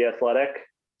on the Athletic,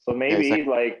 so maybe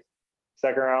like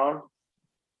second round.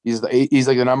 He's like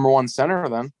the number 1 center.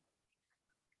 Then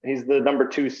he's the number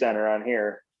 2 center on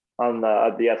here on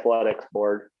the Athletics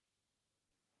board.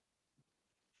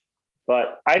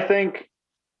 But I think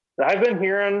I've been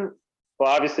hearing. Well,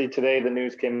 obviously today the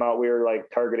news came out. We were like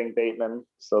targeting Bateman,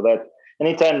 so that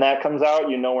anytime that comes out,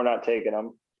 we're not taking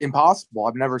him. Impossible.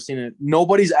 I've never seen it.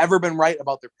 Nobody's ever been right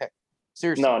about their pick.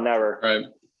 Seriously. No, never. Right.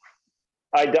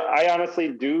 I honestly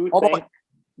do Although think,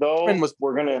 though,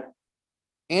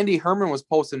 Andy Herman was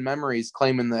posting memories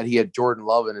claiming that he had Jordan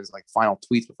Love in his like final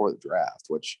tweets before the draft,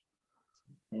 which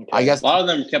I guess a lot of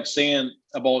them kept saying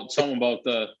about something about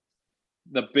the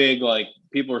big, like,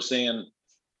 people are saying,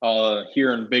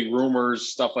 hearing big rumors,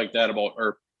 stuff like that about,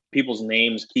 or people's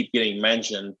names keep getting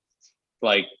mentioned.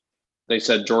 Like they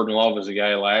said Jordan Love was a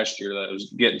guy last year that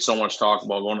was getting so much talk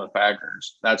about going to the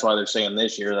Packers. That's why they're saying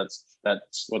this year.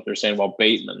 That's what they're saying about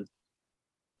Bateman.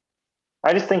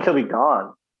 I just think he'll be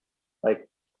gone. Like,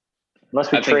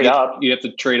 unless we trade up. You have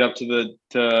to trade up to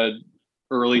the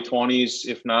early 20s,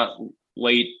 if not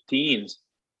late teens.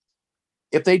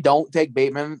 If they don't take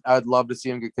Bateman, I'd love to see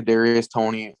him get Kadarius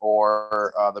Toney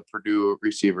or the Purdue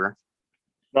receiver.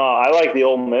 No, I like the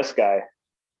Ole Miss guy.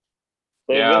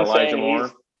 Elijah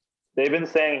Moore. They've been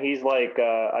saying he's like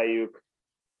Ayuk,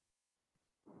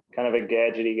 kind of a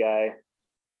gadgety guy.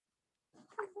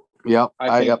 Yep.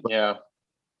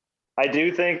 I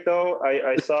do think, though,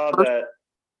 I saw that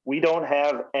we don't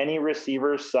have any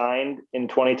receivers signed in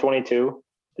 2022.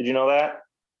 Did you know that?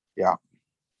 Yeah.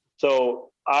 So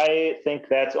I think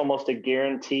that's almost a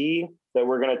guarantee that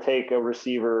we're going to take a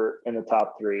receiver in the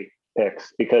top 3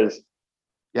 picks because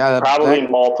probably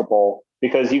multiple,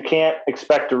 because you can't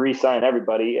expect to re-sign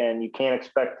everybody and you can't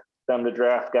expect them to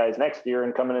draft guys next year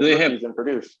and come in as rookies and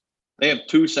produce. They have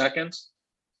 2 seconds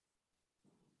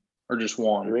or just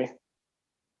 1? 3.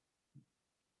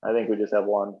 I think we just have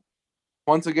 1.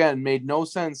 Once again, made no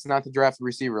sense not to draft a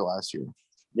receiver last year.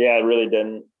 Yeah, it really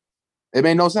didn't. It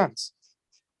made no sense.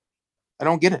 I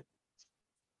don't get it.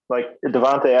 Like,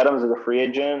 Devontae Adams is a free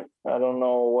agent. I don't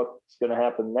know what's going to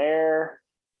happen there.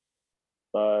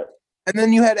 But and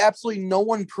then you had absolutely no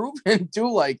one proven too.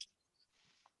 Like,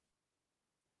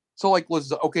 so like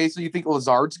okay. So you think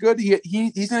Lazard's good?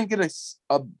 He's going to get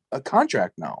a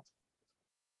contract now.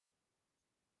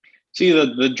 See,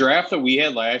 the draft that we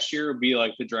had last year would be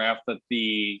like the draft that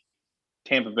the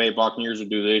Tampa Bay Buccaneers would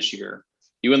do this year.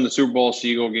 You win the Super Bowl, so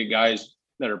you go get guys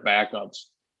that are backups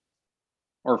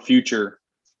or future,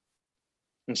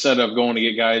 instead of going to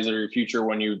get guys that are future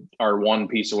when you are 1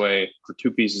 piece away or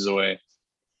 2 pieces away.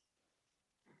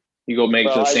 You go make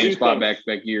the same spot back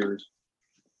years.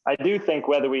 I do think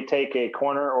whether we take a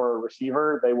corner or a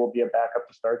receiver, they will be a backup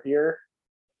to start the year,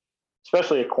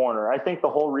 especially a corner. I think the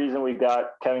whole reason we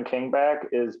got Kevin King back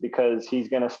is because he's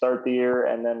going to start the year,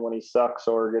 and then when he sucks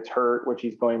or gets hurt, which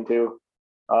he's going to,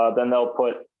 then they'll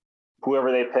put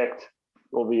whoever they picked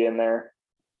will be in there.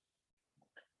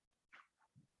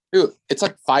 Dude, it's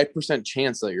like 5%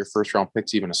 chance that your first round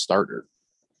pick's even a starter.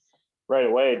 Right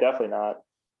away, definitely not.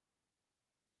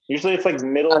 Usually it's like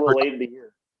middle to late in the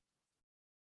year.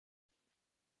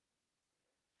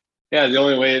 Yeah, the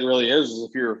only way it really is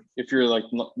if you're like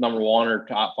number 1 or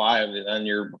top 5, then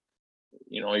you're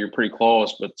pretty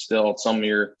close. But still, some of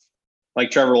your,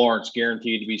 like Trevor Lawrence,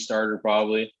 guaranteed to be starter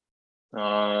probably.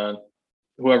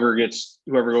 Whoever goes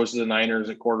to the Niners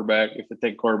at quarterback, if they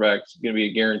take quarterback, it's going to be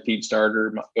a guaranteed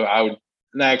starter. I would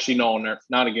actually no,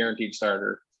 not a guaranteed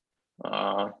starter.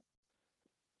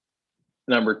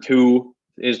 Number 2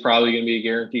 is probably going to be a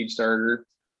guaranteed starter,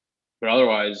 but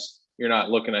otherwise you're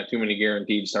not looking at too many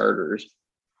guaranteed starters.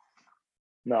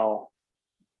 No.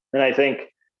 And I think,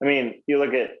 you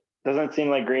look at, doesn't seem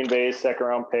like Green Bay's second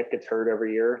round pick gets hurt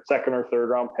every year, second or third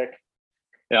round pick.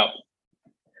 Yeah.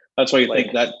 That's why you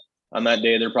think that on that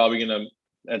day, they're probably going to,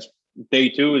 that's day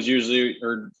 2 is usually,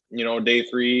 or, day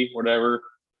 3, whatever,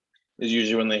 is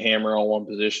usually when they hammer on one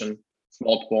position,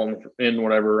 multiple in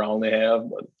whatever round they have.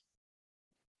 But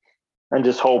and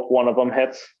just hope one of them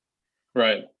hits.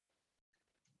 Right.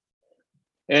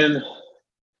 And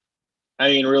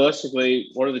realistically,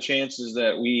 what are the chances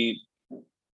that we,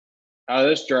 out of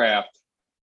this draft,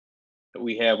 that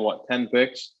we have 10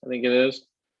 picks? I think it is.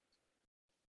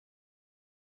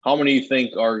 How many do you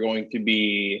think are going to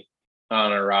be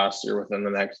on our roster within the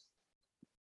next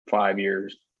 5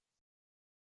 years?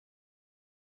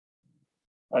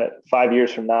 5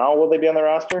 years from now, will they be on the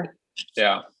roster?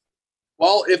 Yeah.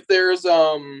 Well, if there's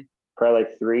probably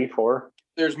like 3, 4.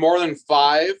 There's more than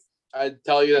 5, I'd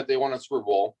tell you that they won a Super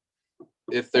Bowl.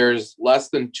 If there's less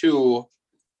than 2,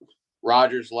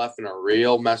 Rodgers left in a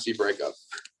real messy breakup.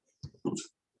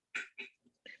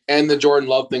 And the Jordan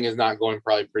Love thing is not going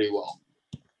probably pretty well.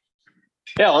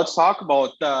 Yeah, let's talk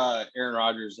about Aaron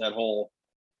Rodgers, that whole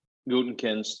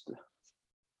Gutekunst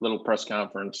little press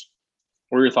conference.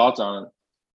 What are your thoughts on it?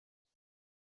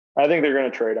 I think they're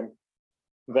going to trade him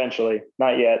eventually.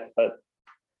 Not yet, but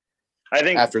I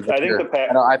think after the year.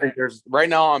 I think there's right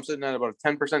now I'm sitting at about a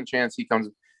 10% chance he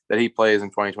plays in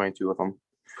 2022 with them.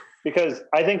 Because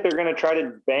I think they're going to try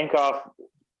to bank off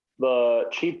the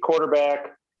cheap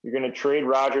quarterback. You're going to trade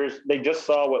Rodgers. They just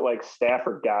saw what like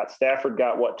Stafford got. Stafford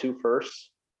got what, 2 firsts?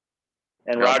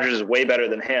 And Yep. Rodgers is way better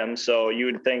than him. So you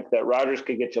would think that Rodgers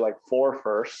could get you like 4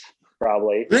 firsts,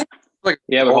 probably. Yeah, but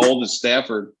how old is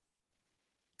Stafford?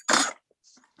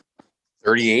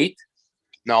 38?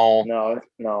 No.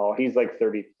 No, he's like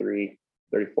 33,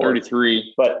 34.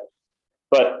 33.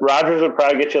 But Rodgers would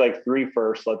probably get you like 3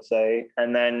 firsts, let's say,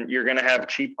 and then you're going to have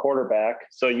cheap quarterback.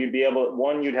 So you'd be able,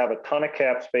 1, you'd have a ton of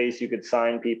cap space, you could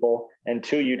sign people, and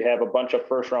 2, you'd have a bunch of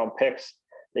first round picks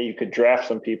that you could draft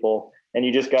some people. And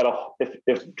you just got to,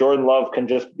 if Jordan Love can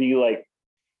just be like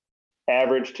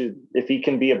average to, if he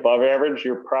can be above average,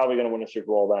 you're probably going to win a Super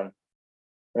Bowl then.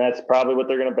 And that's probably what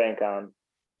they're going to bank on.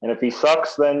 And if he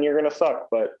sucks, then you're going to suck.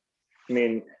 But I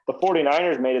mean, the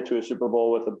 49ers made it to a Super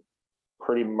Bowl with a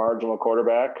pretty marginal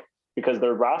quarterback because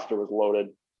their roster was loaded.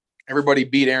 Everybody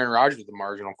beat Aaron Rodgers with a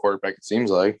marginal quarterback, it seems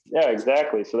like. Yeah,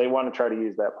 exactly. So they want to try to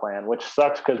use that plan, which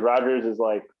sucks because Rodgers is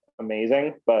like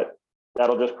amazing, but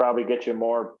that'll just probably get you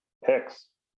more picks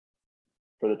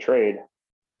for the trade.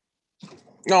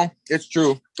 No, it's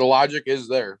true. The logic is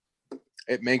there.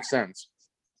 It makes sense.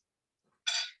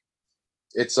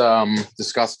 It's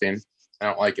disgusting. I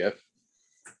don't like it.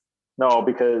 No,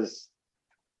 because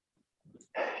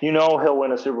he'll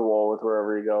win a Super Bowl with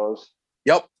wherever he goes.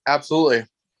 Yep, absolutely.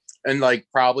 And like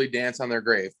probably dance on their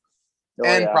grave. Oh,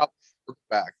 and yeah. probably look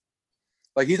back.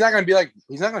 Like he's not gonna be like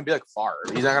Favre.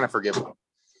 He's not gonna forgive him.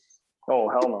 Oh,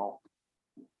 hell no.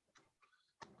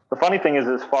 The funny thing is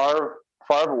Favre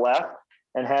left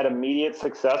and had immediate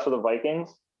success with the Vikings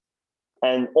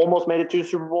and almost made it to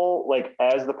Super Bowl, like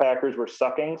as the Packers were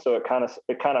sucking. So it kind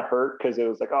of hurt because it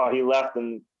was like, oh, he left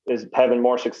and is having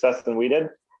more success than we did.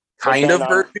 Kind of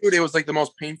hurt, dude. It was like the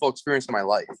most painful experience of my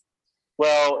life.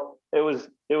 Well, it was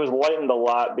lightened a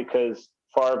lot because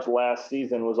Favre's last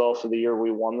season was also the year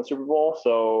we won the Super Bowl.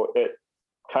 So it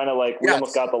kind of like we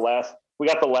almost got the last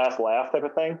laugh type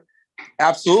of thing.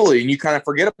 Absolutely. And you kind of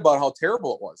forget about how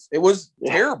terrible it was. It was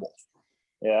terrible.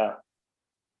 Yeah.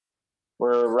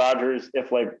 Where Rodgers,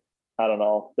 if like, I don't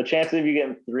know, the chances of you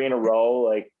getting 3 in a row,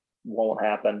 like, won't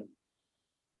happen.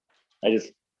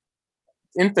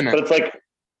 Infinite. But it's like,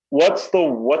 what's the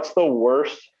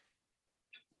worst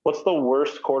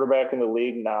quarterback in the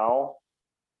league now?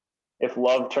 If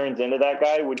Love turns into that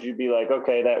guy, would you be like,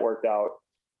 okay, that worked out?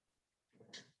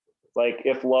 Like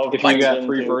if Love, if you got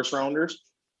 3 first rounders,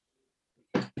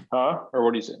 huh? Or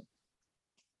what do you say?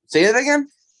 Say that again.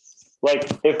 Like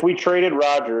if we traded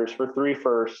Rodgers for 3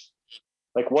 firsts,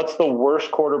 like what's the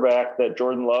worst quarterback that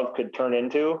Jordan Love could turn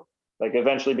into, like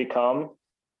eventually become?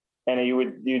 And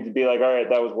you'd be like, all right,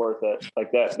 that was worth it.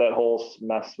 Like that whole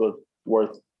mess was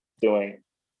worth doing.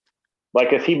 Like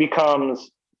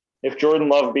if Jordan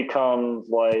Love becomes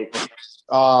like,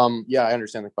 yeah, I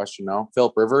understand the question now.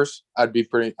 Philip Rivers, I'd be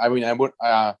pretty. I mean, I would.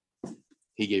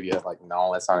 He gave you like,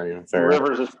 no, that's not even fair.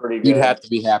 Rivers is pretty good. You'd have to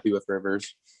be happy with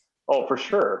Rivers. Oh, for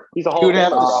sure. He's a Hall of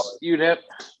Famer.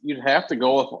 You'd have to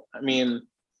go with. I mean,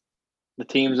 the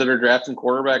teams that are drafting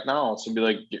quarterback now, so it'd be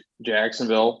like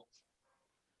Jacksonville,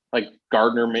 like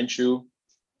Gardner Minshew,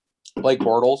 Blake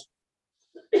Bortles.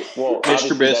 Well,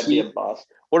 Mr. that'd be a Trubisky. bust.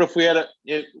 What if we had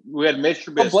Mitch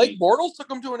Trubisky? But Blake Bortles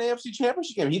took him to an AFC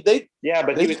Championship game. He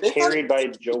was carried by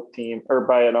a joke team or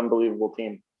by an unbelievable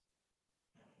team.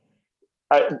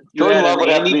 Jordan Love would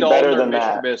have to be better than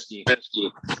that. Trubisky.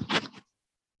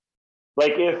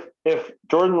 Like if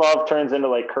Jordan Love turns into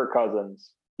like Kirk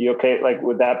Cousins, you okay? Like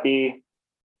would that be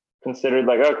considered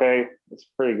like okay, it's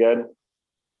pretty good?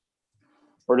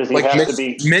 Or does he like have to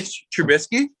be Mitch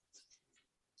Trubisky?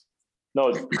 No,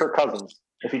 it's Kirk Cousins.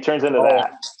 If he turns into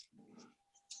that.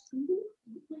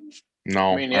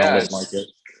 No, I mean, I don't like it.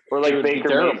 Or like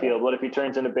Baker Mayfield. What if he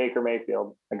turns into Baker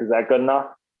Mayfield? Like, is that good enough?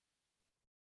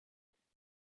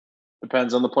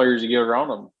 Depends on the players you get around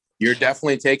him. You're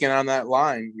definitely taking on that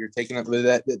line. You're taking up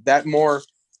that more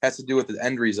has to do with the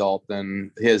end result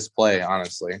than his play,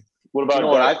 honestly. What about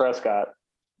Dak Prescott?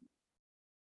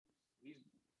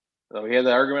 So he had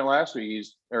that argument last week.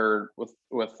 With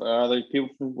the people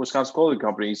from Wisconsin Clothing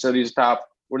Company. He said he's top.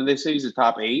 What did they say? He's a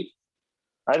top 8.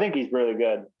 I think he's really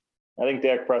good. I think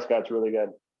Dak Prescott's really good,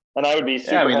 and I would be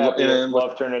super happy if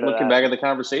Love turned into looking that. back at the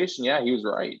conversation. Yeah, he was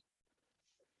right.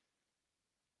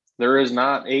 There is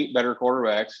not 8 better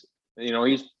quarterbacks.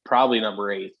 He's probably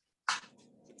number 8.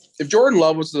 If Jordan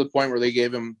Love was to the point where they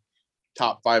gave him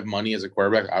top 5 money as a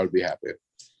quarterback, I would be happy.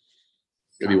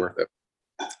 It'd be worth it.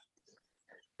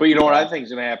 But you know what I think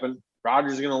is going to happen?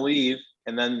 Rodgers is going to leave,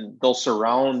 and then they'll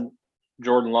surround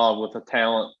Jordan Love with a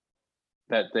talent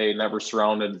that they never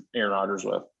surrounded Aaron Rodgers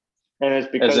with. And it's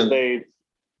because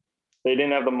they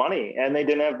didn't have the money and they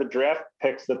didn't have the draft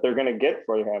picks that they're going to get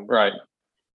for him. Right.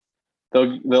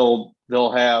 They'll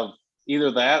have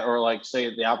either that or like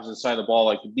say the opposite side of the ball,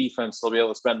 like the defense, they'll be able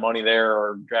to spend money there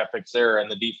or draft picks there,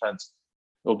 and the defense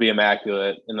will be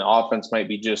immaculate, and the offense might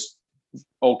be just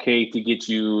okay to get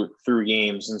you through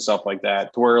games and stuff like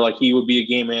that. To where like he would be a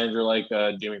game manager like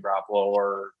Jimmy Garoppolo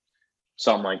or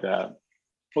something like that.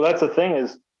 Well, that's the thing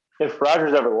is, if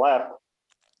Rodgers ever left,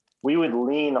 we would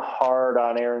lean hard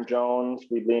on Aaron Jones.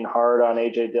 We'd lean hard on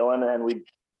AJ Dillon, and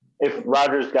if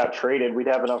Rodgers got traded, we'd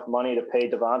have enough money to pay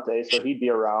Devontae, so he'd be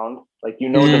around. Like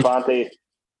Devontae.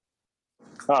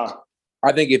 Huh?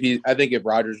 I think if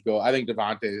Rodgers go, I think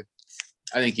Devontae,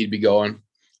 I think he'd be going.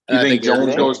 You think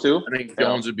Jones goes too? I think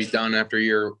Jones would be done after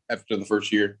the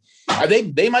first year. I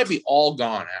think they might be all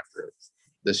gone after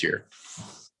this year.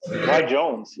 Why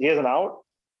Jones? He isn't out.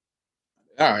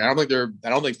 Yeah, I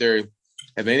don't think they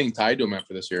have anything tied to him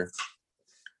after this year.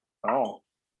 Oh,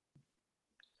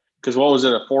 because what was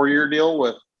it, a 4-year deal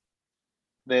with?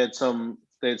 They had some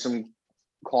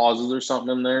clauses or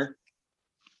something in there.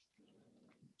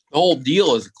 The whole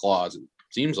deal is a clause. It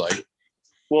seems like.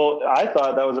 Well, I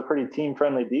thought that was a pretty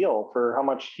team-friendly deal for how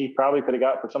much he probably could have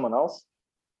got for someone else.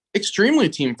 Extremely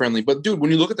team-friendly, but dude,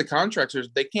 when you look at the contracts,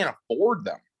 they can't afford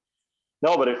them.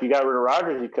 No, but if you got rid of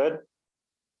Rodgers, you could.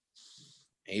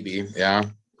 Maybe, yeah.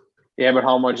 Yeah, but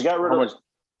how much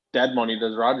dead money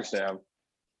does Rodgers have?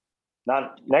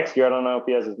 Not next year. I don't know if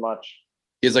he has as much.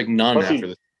 He has like none plus after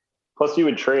this. Plus, you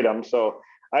would trade him. So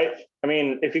I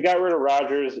mean, if you got rid of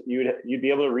Rodgers, you'd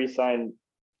be able to re-sign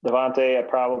Devontae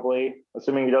probably,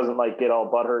 assuming he doesn't like get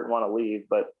all butthurt and want to leave.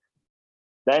 But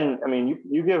then, I mean,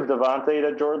 you give Devontae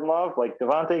to Jordan Love. Like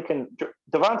Devontae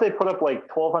put up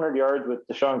like 1,200 yards with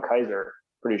Deshaun Kaiser,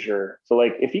 pretty sure. So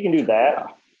like, if he can do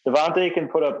that, Devontae can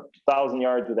put up 1,000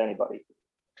 yards with anybody.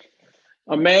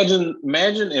 Imagine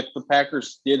if the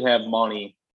Packers did have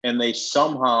money and they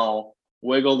somehow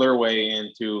wiggle their way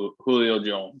into Julio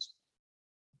Jones.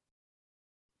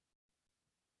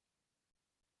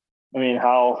 I mean,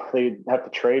 how they'd have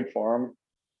to trade for him,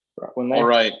 wouldn't they? All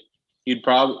right, you'd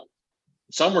probably.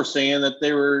 Some were saying that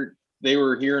they were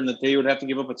hearing that they would have to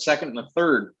give up a second and a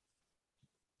third.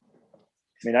 I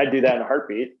mean, I'd do that in a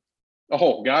heartbeat.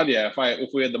 Oh God, yeah! If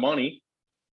we had the money,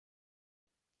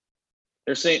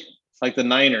 they're saying like the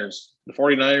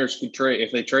 49ers could trade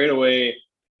if they trade away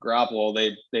Garoppolo,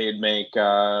 they'd make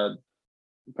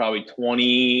probably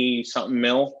 20-something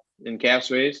mil in cap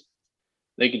space.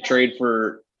 They could trade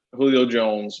for Julio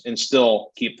Jones and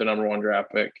still keep the number 1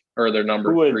 draft pick or their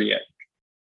number 3 yet.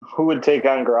 Who would take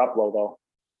on Garoppolo though?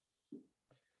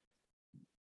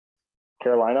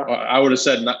 Carolina? I would have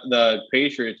said the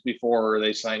Patriots before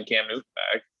they signed Cam Newton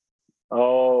back.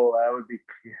 Oh, that would be,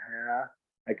 yeah,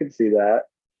 I could see that.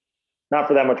 Not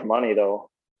for that much money though.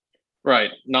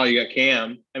 Right. Now you got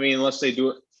Cam. I mean, unless they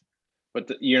do it,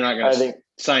 but you're not going to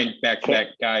sign back-to-back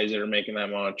guys that are making that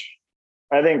much.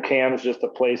 I think Cam's just a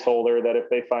placeholder that if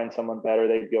they find someone better,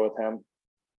 they'd go with him.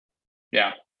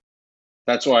 Yeah.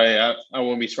 That's why I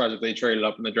wouldn't be surprised if they traded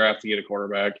up in the draft to get a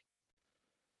quarterback.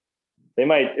 They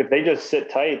might, if they just sit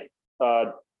tight,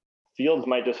 Fields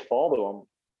might just fall to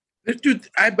them. Dude,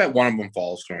 I bet one of them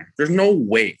falls to him. There's no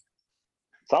way.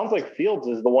 Sounds like Fields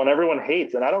is the one everyone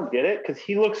hates, and I don't get it because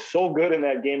he looks so good in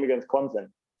that game against Clemson.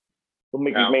 He'll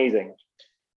make amazing.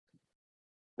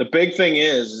 The big thing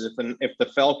is if the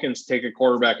Falcons take a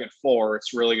quarterback at 4,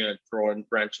 it's really going to throw a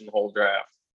wrench in the whole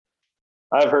draft.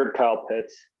 I've heard Kyle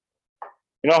Pitts.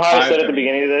 You know how I said at the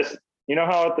beginning of this? You know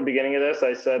how at the beginning of this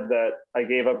I said that I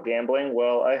gave up gambling?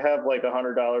 Well, I have like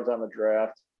 $100 on the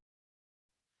draft.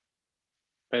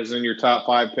 As in your top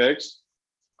 5 picks?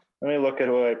 Let me look at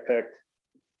who I picked.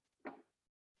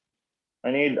 I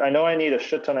know I need a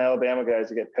shit ton of Alabama guys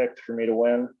to get picked for me to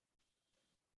win.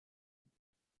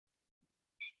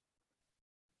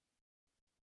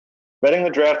 Betting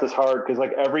the draft is hard because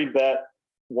like every bet,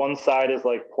 one side is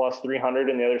like plus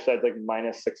 300 and the other side's like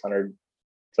minus 600.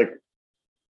 It's like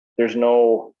there's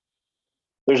no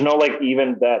like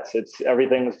even bets.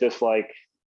 Everything's just like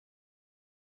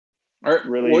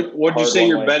really. What'd you say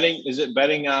you're betting? Is it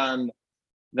betting on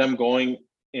them going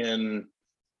in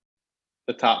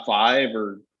the top 5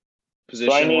 or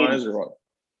position wise or what?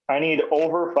 I need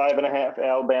over 5.5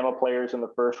 Alabama players in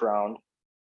the first round.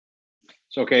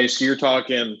 So you're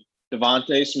talking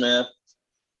Devontae Smith,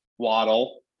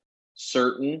 Waddle,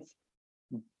 Certain,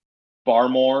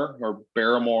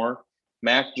 Barmore,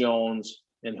 Mac Jones,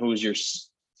 and who's your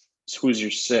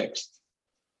 6th?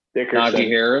 Dickerson. Najee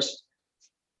Harris.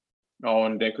 Oh,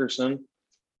 and Dickerson.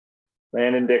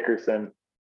 Landon Dickerson.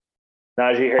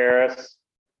 Najee Harris.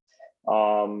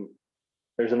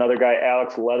 There's another guy,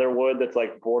 Alex Leatherwood, that's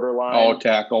like borderline. Oh,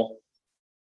 tackle.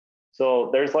 So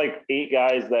there's like 8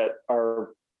 guys that are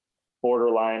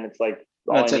borderline. It's like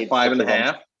That's at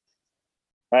 5.5.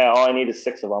 All I need is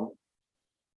 6 of them.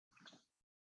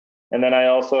 And then I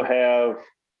also have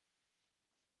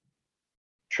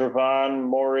Trevon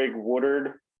Morig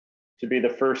Woodard to be the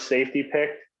first safety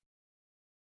pick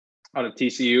Out of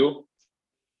TCU.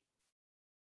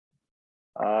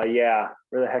 Yeah.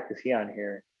 Where the heck is he on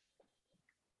here?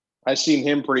 I've seen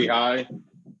him pretty high.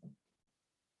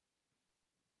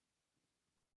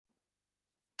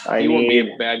 He wouldn't be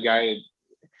a bad guy.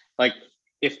 Like,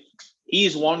 if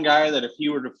he's one guy that if he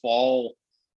were to fall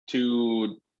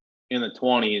to in the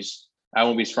 20s, I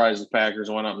won't be surprised if the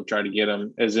Packers went up and tried to get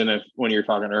him, as in if when you're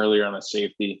talking earlier on a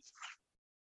safety.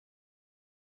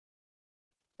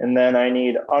 And then I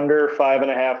need under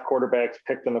 5.5 quarterbacks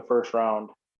picked in the first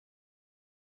round.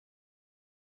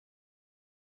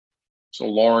 So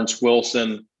Lawrence,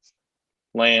 Wilson,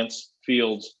 Lance,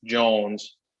 Fields,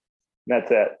 Jones.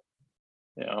 That's it.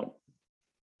 Yeah.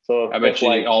 So I bet if, you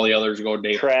like, all the others go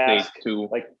day Trask, 2.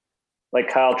 like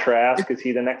Kyle Trask, is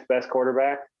he the next best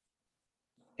quarterback?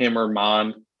 Him or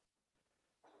Mond.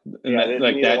 Yeah,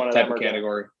 Like that type of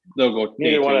category. They'll go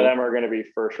Neither day one 2. of them are going to be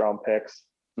first round picks.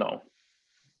 No.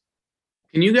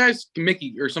 Can you guys,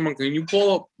 Mickey or someone, can you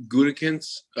pull up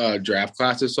Gutekunst's draft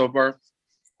classes so far?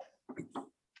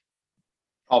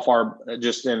 How far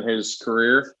just in his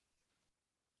career?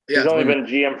 He's only been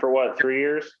GM for what, 3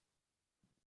 years?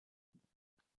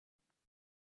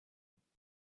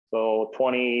 So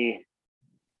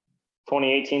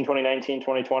 2018, 2019,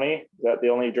 2020. Is that the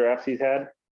only drafts he's had?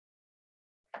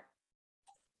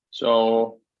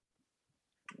 So,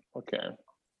 okay.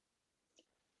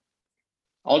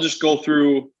 I'll just go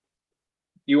through.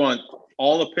 You want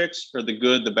all the picks or the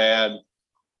good, the bad?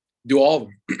 Do all of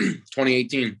them.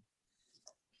 2018.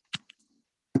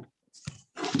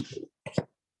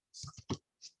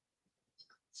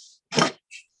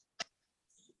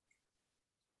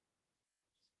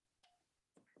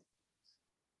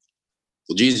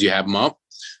 Well, geez, you have them up?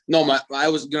 No, I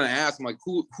was gonna ask. I'm like,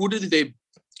 who did they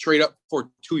trade up for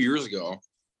 2 years ago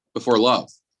before Love?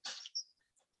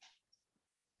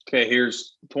 Okay,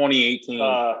 here's 2018.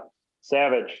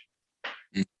 Savage.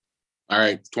 All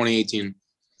right, 2018.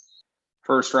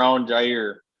 First round,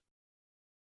 Jair.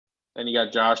 Then you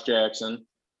got Josh Jackson,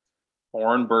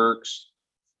 Oren Burks,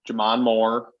 Jamon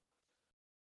Moore,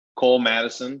 Cole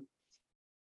Madison,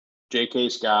 J.K.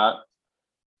 Scott,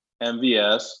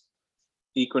 MVS,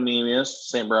 Equinemius,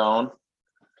 St. Brown,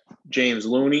 James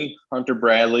Looney, Hunter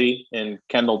Bradley, and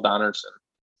Kendall Donnerson.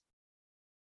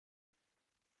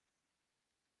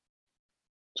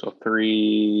 So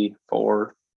 3,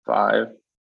 4, 5.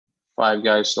 5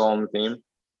 guys still on the team.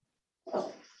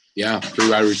 Yeah, 3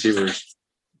 wide receivers.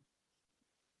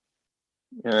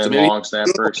 And then So maybe- long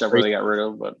snapper, except for they got rid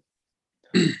of. But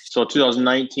so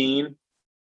 2019,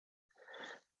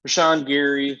 Rashawn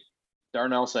Gary,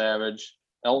 Darnell Savage,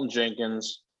 Elton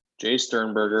Jenkins, Jay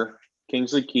Sternberger,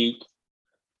 Kingsley Keek,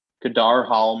 Kadar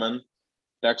Holloman,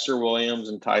 Dexter Williams,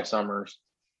 and Ty Summers.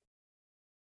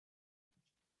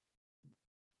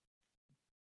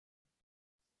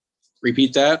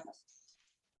 Repeat that.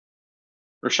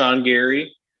 Rashawn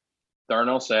Gary,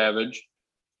 Darnell Savage,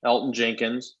 Elton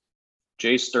Jenkins,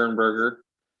 Jay Sternberger,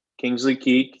 Kingsley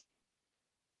Keek,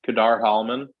 Kadar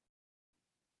Holloman,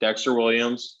 Dexter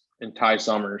Williams, and Ty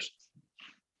Summers.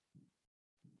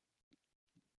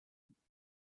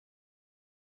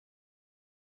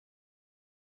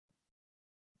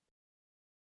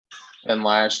 And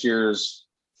last year's,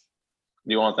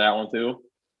 do you want that one too?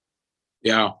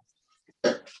 Yeah.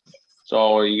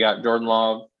 So you got Jordan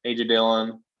Love, AJ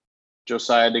Dillon,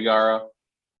 Josiah DeGara,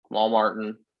 Kamal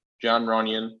Martin, John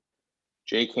Runyon,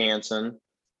 Jake Hansen,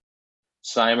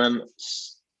 Simon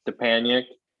Stepaniak,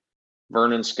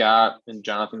 Vernon Scott, and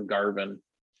Jonathan Garvin.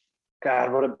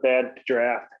 God, what a bad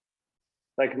draft.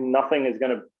 Like, nothing is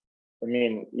going to, I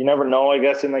mean, you never know, I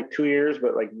guess, in like 2 years,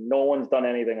 but like no one's done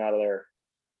anything out of there.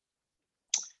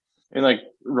 And like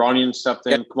Runyon stepped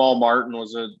in. Kamal Martin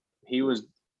was a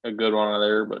good one out of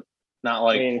there, but not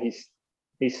like. I mean,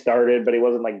 he started, but he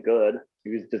wasn't like good. He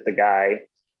was just a guy.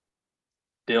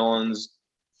 Dylan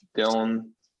DeGara.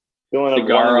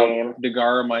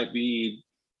 DeGara might be.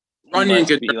 Runyon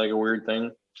could be like a weird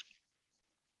thing.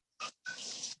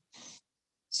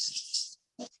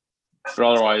 But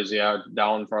otherwise, yeah,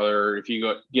 down farther. If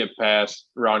you get past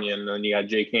Runyon, then you got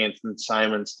Jake Hansen,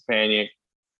 Simon Stepaniak,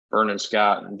 Vernon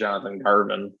Scott, and Jonathan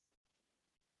Garvin.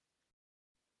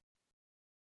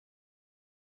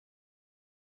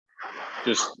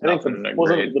 Just I think nothing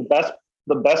wasn't great.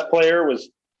 the best player was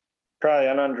probably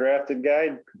an undrafted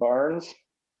guy, Barnes.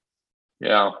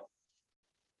 Yeah.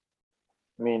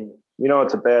 I mean,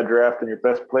 it's a bad draft and your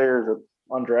best players are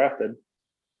undrafted.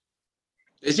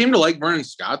 They seem to like Vernon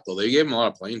Scott, though. They gave him a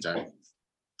lot of playing time.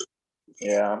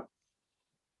 Yeah.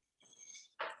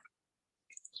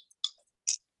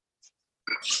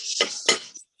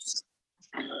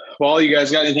 Well, you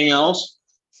guys got anything else?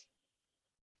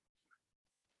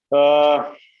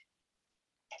 I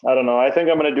don't know. I think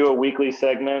I'm going to do a weekly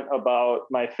segment about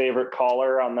my favorite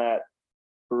caller on that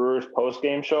Brewers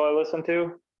post-game show I listen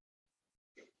to.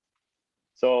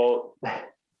 So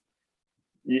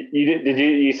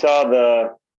you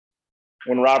saw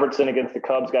when Robertson against the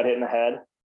Cubs got hit in the head?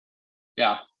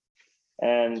 Yeah.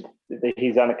 And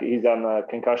he's on the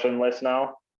concussion list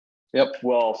now. Yep.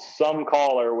 Well, some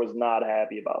caller was not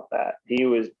happy about that. He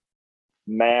was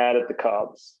mad at the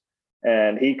Cubs,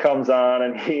 and he comes on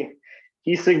and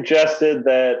he suggested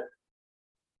that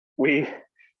we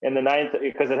in the ninth,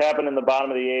 because it happened in the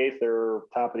bottom of the eighth or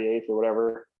top of the eighth or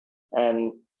whatever,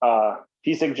 and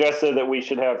he suggested that we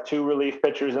should have 2 relief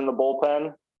pitchers in the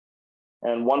bullpen,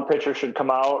 and 1 pitcher should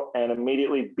come out and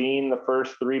immediately bean the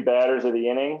first 3 batters of the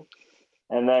inning,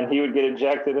 and then he would get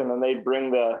ejected, and then they'd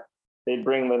bring the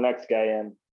next guy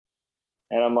in.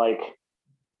 And I'm like,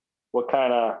 what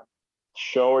kind of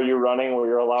show are you running where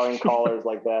you're allowing callers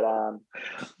like that on?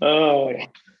 Oh,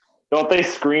 Don't they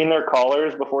screen their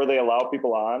callers before they allow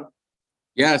people on?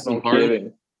 Yes, no and part of it,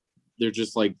 kidding. they're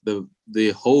just like the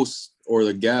hosts or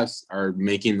the guests are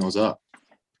making those up.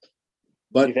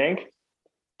 But You think?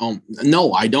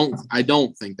 no, I don't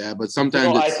think that. But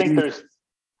sometimes I think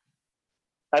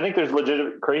there's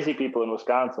legitimate crazy people in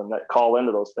Wisconsin that call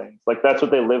into those things. Like that's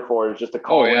what they live for, is just to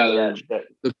call into that shit.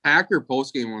 the Packer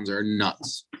postgame ones are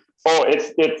nuts. Oh,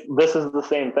 this is the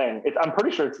same thing. I'm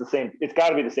pretty sure it's the same. It's got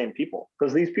to be the same people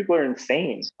because these people are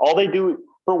insane. All they do,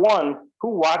 for one,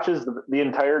 who watches the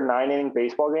entire 9-inning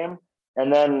baseball game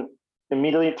and then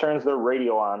immediately turns their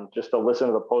radio on just to listen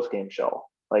to the post-game show?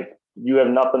 Like you have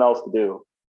nothing else to do.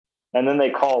 And then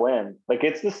they call in. Like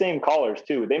it's the same callers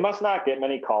too. They must not get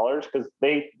many callers because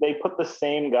they put the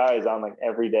same guys on like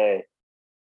every day,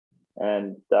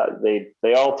 and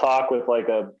they all talk with like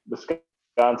a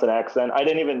Wisconsin accent. I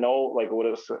didn't even know like what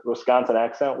a Wisconsin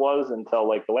accent was until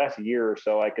like the last year or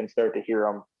so. I can start to hear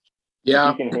them.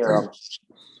 Yeah, you can hear them.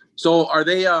 So are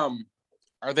they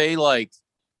like?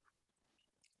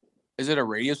 Is it a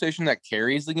radio station that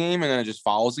carries the game and then it just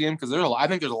follows the game? Because I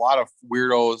think there's a lot of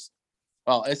weirdos.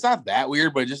 Well, it's not that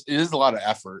weird, but it is a lot of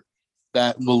effort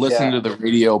that will listen to the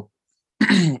radio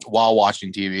while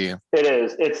watching TV. It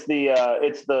is. It's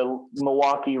the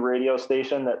Milwaukee radio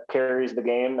station that carries the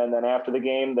game, and then after the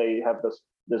game, they have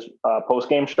this post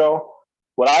game show.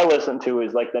 What I listen to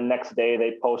is like the next day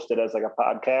they post it as like a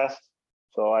podcast,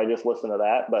 so I just listen to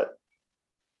that. But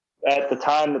at the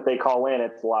time that they call in,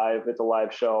 it's live. It's a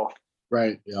live show.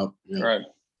 Right. Yep. Right.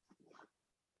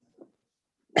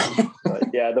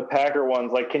 But yeah, the Packer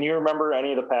ones. Like, can you remember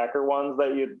any of the Packer ones that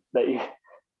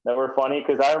were funny?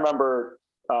 Because I remember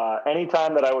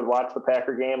anytime that I would watch the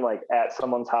Packer game, like at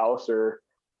someone's house or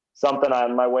something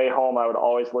on my way home, I would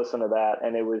always listen to that,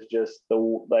 and it was just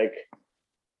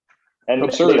and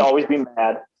absurd. They'd always be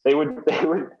mad. They would.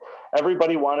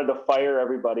 Everybody wanted to fire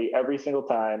everybody every single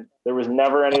time. There was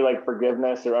never any like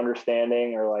forgiveness or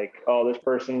understanding or like, oh, this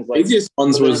person's like. Easiest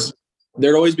ones was.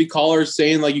 There'd always be callers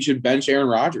saying like you should bench Aaron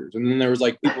Rodgers, and then there was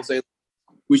like people say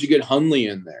we should get Hundley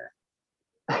in there.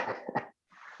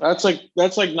 That's like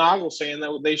Noggle saying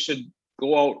that they should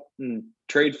go out and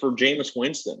trade for Jameis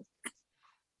Winston.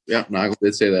 Yeah, Noggle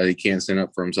did say that he can't stand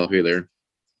up for himself either.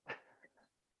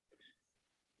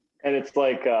 And it's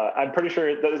like I'm pretty sure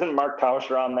isn't Mark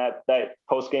Tauscher on that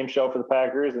post game show for the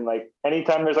Packers, and like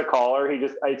anytime there's a caller,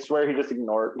 I swear he just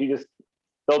ignores.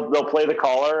 They'll play the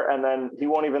caller and then he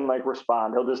won't even like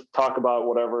respond. He'll just talk about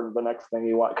whatever the next thing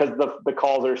you want. Cause the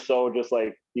calls are so just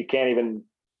like, you can't even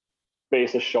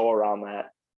base a show around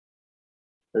that.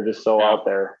 They're just so out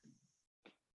there.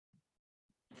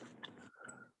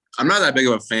 I'm not that big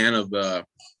of a fan of the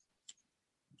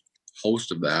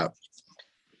host of that.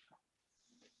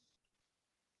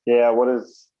 Yeah.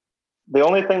 The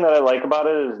only thing that I like about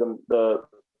it is the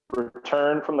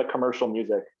return from the commercial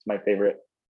music. It's my favorite.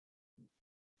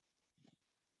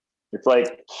 It's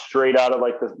like straight out of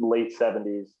like the late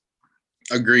 70s.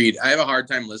 Agreed. I have a hard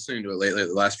time listening to it lately,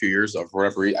 the last few years, though, for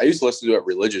whatever reason. I used to listen to it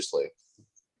religiously.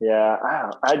 Yeah,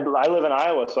 I live in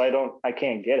Iowa, so I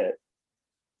can't get it.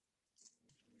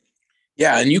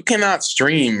 Yeah, and you cannot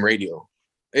stream radio.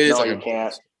 You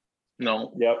can't.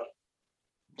 No. Yep.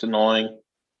 It's annoying.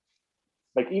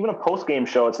 Like even a post game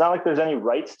show, it's not like there's any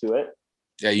rights to it.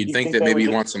 Yeah, you'd You think think that they maybe would you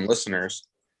just- want some listeners.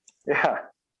 Yeah.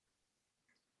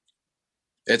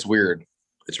 It's weird.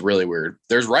 It's really weird.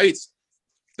 There's rights.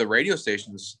 The radio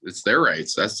stations, it's their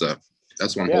rights. That's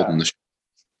one Yeah. holding the show.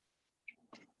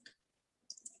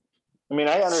 I mean,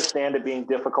 I understand it being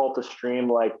difficult to stream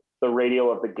like the radio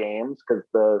of the games because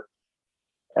the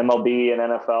MLB and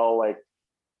NFL, like,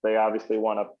 they obviously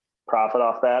want to profit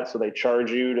off that. So they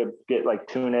charge you to get like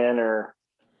tune in or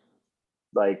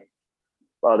like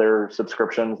other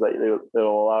subscriptions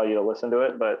that'll allow you to listen to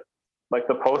it. But like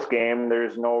the post game,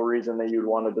 there's no reason that you'd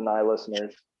want to deny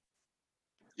listeners.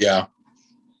 Yeah.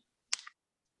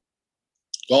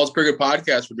 Well, it's a pretty good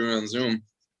podcast we're doing on Zoom.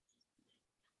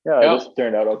 Yeah, Yep. this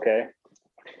turned out okay.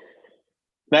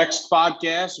 Next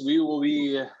podcast, we will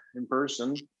be in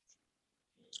person.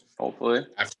 Hopefully.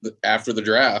 After the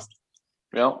draft.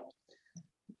 Yep.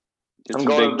 Get I'm some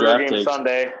going to big Brew draft Game takes.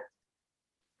 Sunday.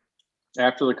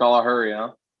 After the Kalahari,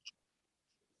 huh?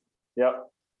 Yep.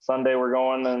 Sunday we're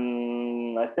going,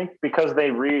 and I think because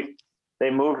they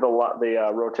moved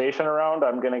the rotation around,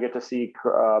 I'm going to get to see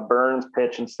Burns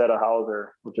pitch instead of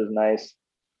Hauser, which is nice.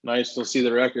 Nice to see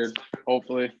the record.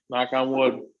 Hopefully. Knock on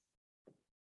wood.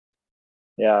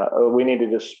 Yeah, we need to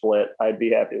just split. I'd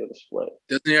be happy with a split.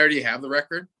 Doesn't he already have the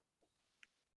record?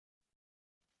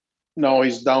 No,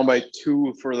 he's down by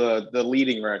 2 for the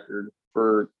leading record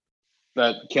for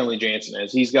that Kenley Jansen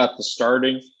has. He's got the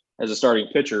starting as a starting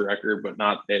pitcher record, but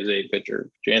not as a pitcher.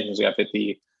 Jansen's got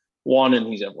 51 and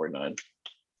he's at 49.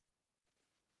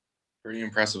 Pretty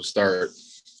impressive start.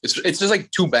 It's just like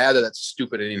too bad that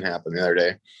stupid inning happened the other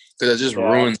day because it just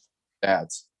ruins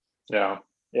stats. Yeah.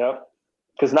 Yep.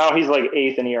 Because now he's like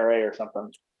 8th in ERA or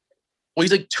something. Well,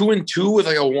 he's like 2-2 with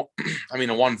like a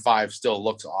 1.5 still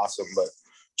looks awesome, but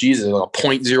Jesus, like a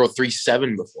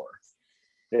 .037 before.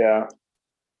 Yeah.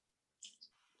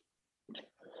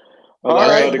 All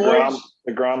right, DeGrom, boys.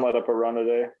 DeGrom let up a run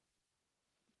today.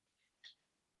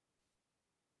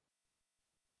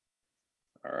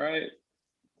 All right.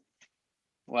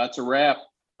 Well, that's a wrap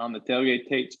on the Tailgate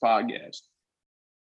Takes podcast.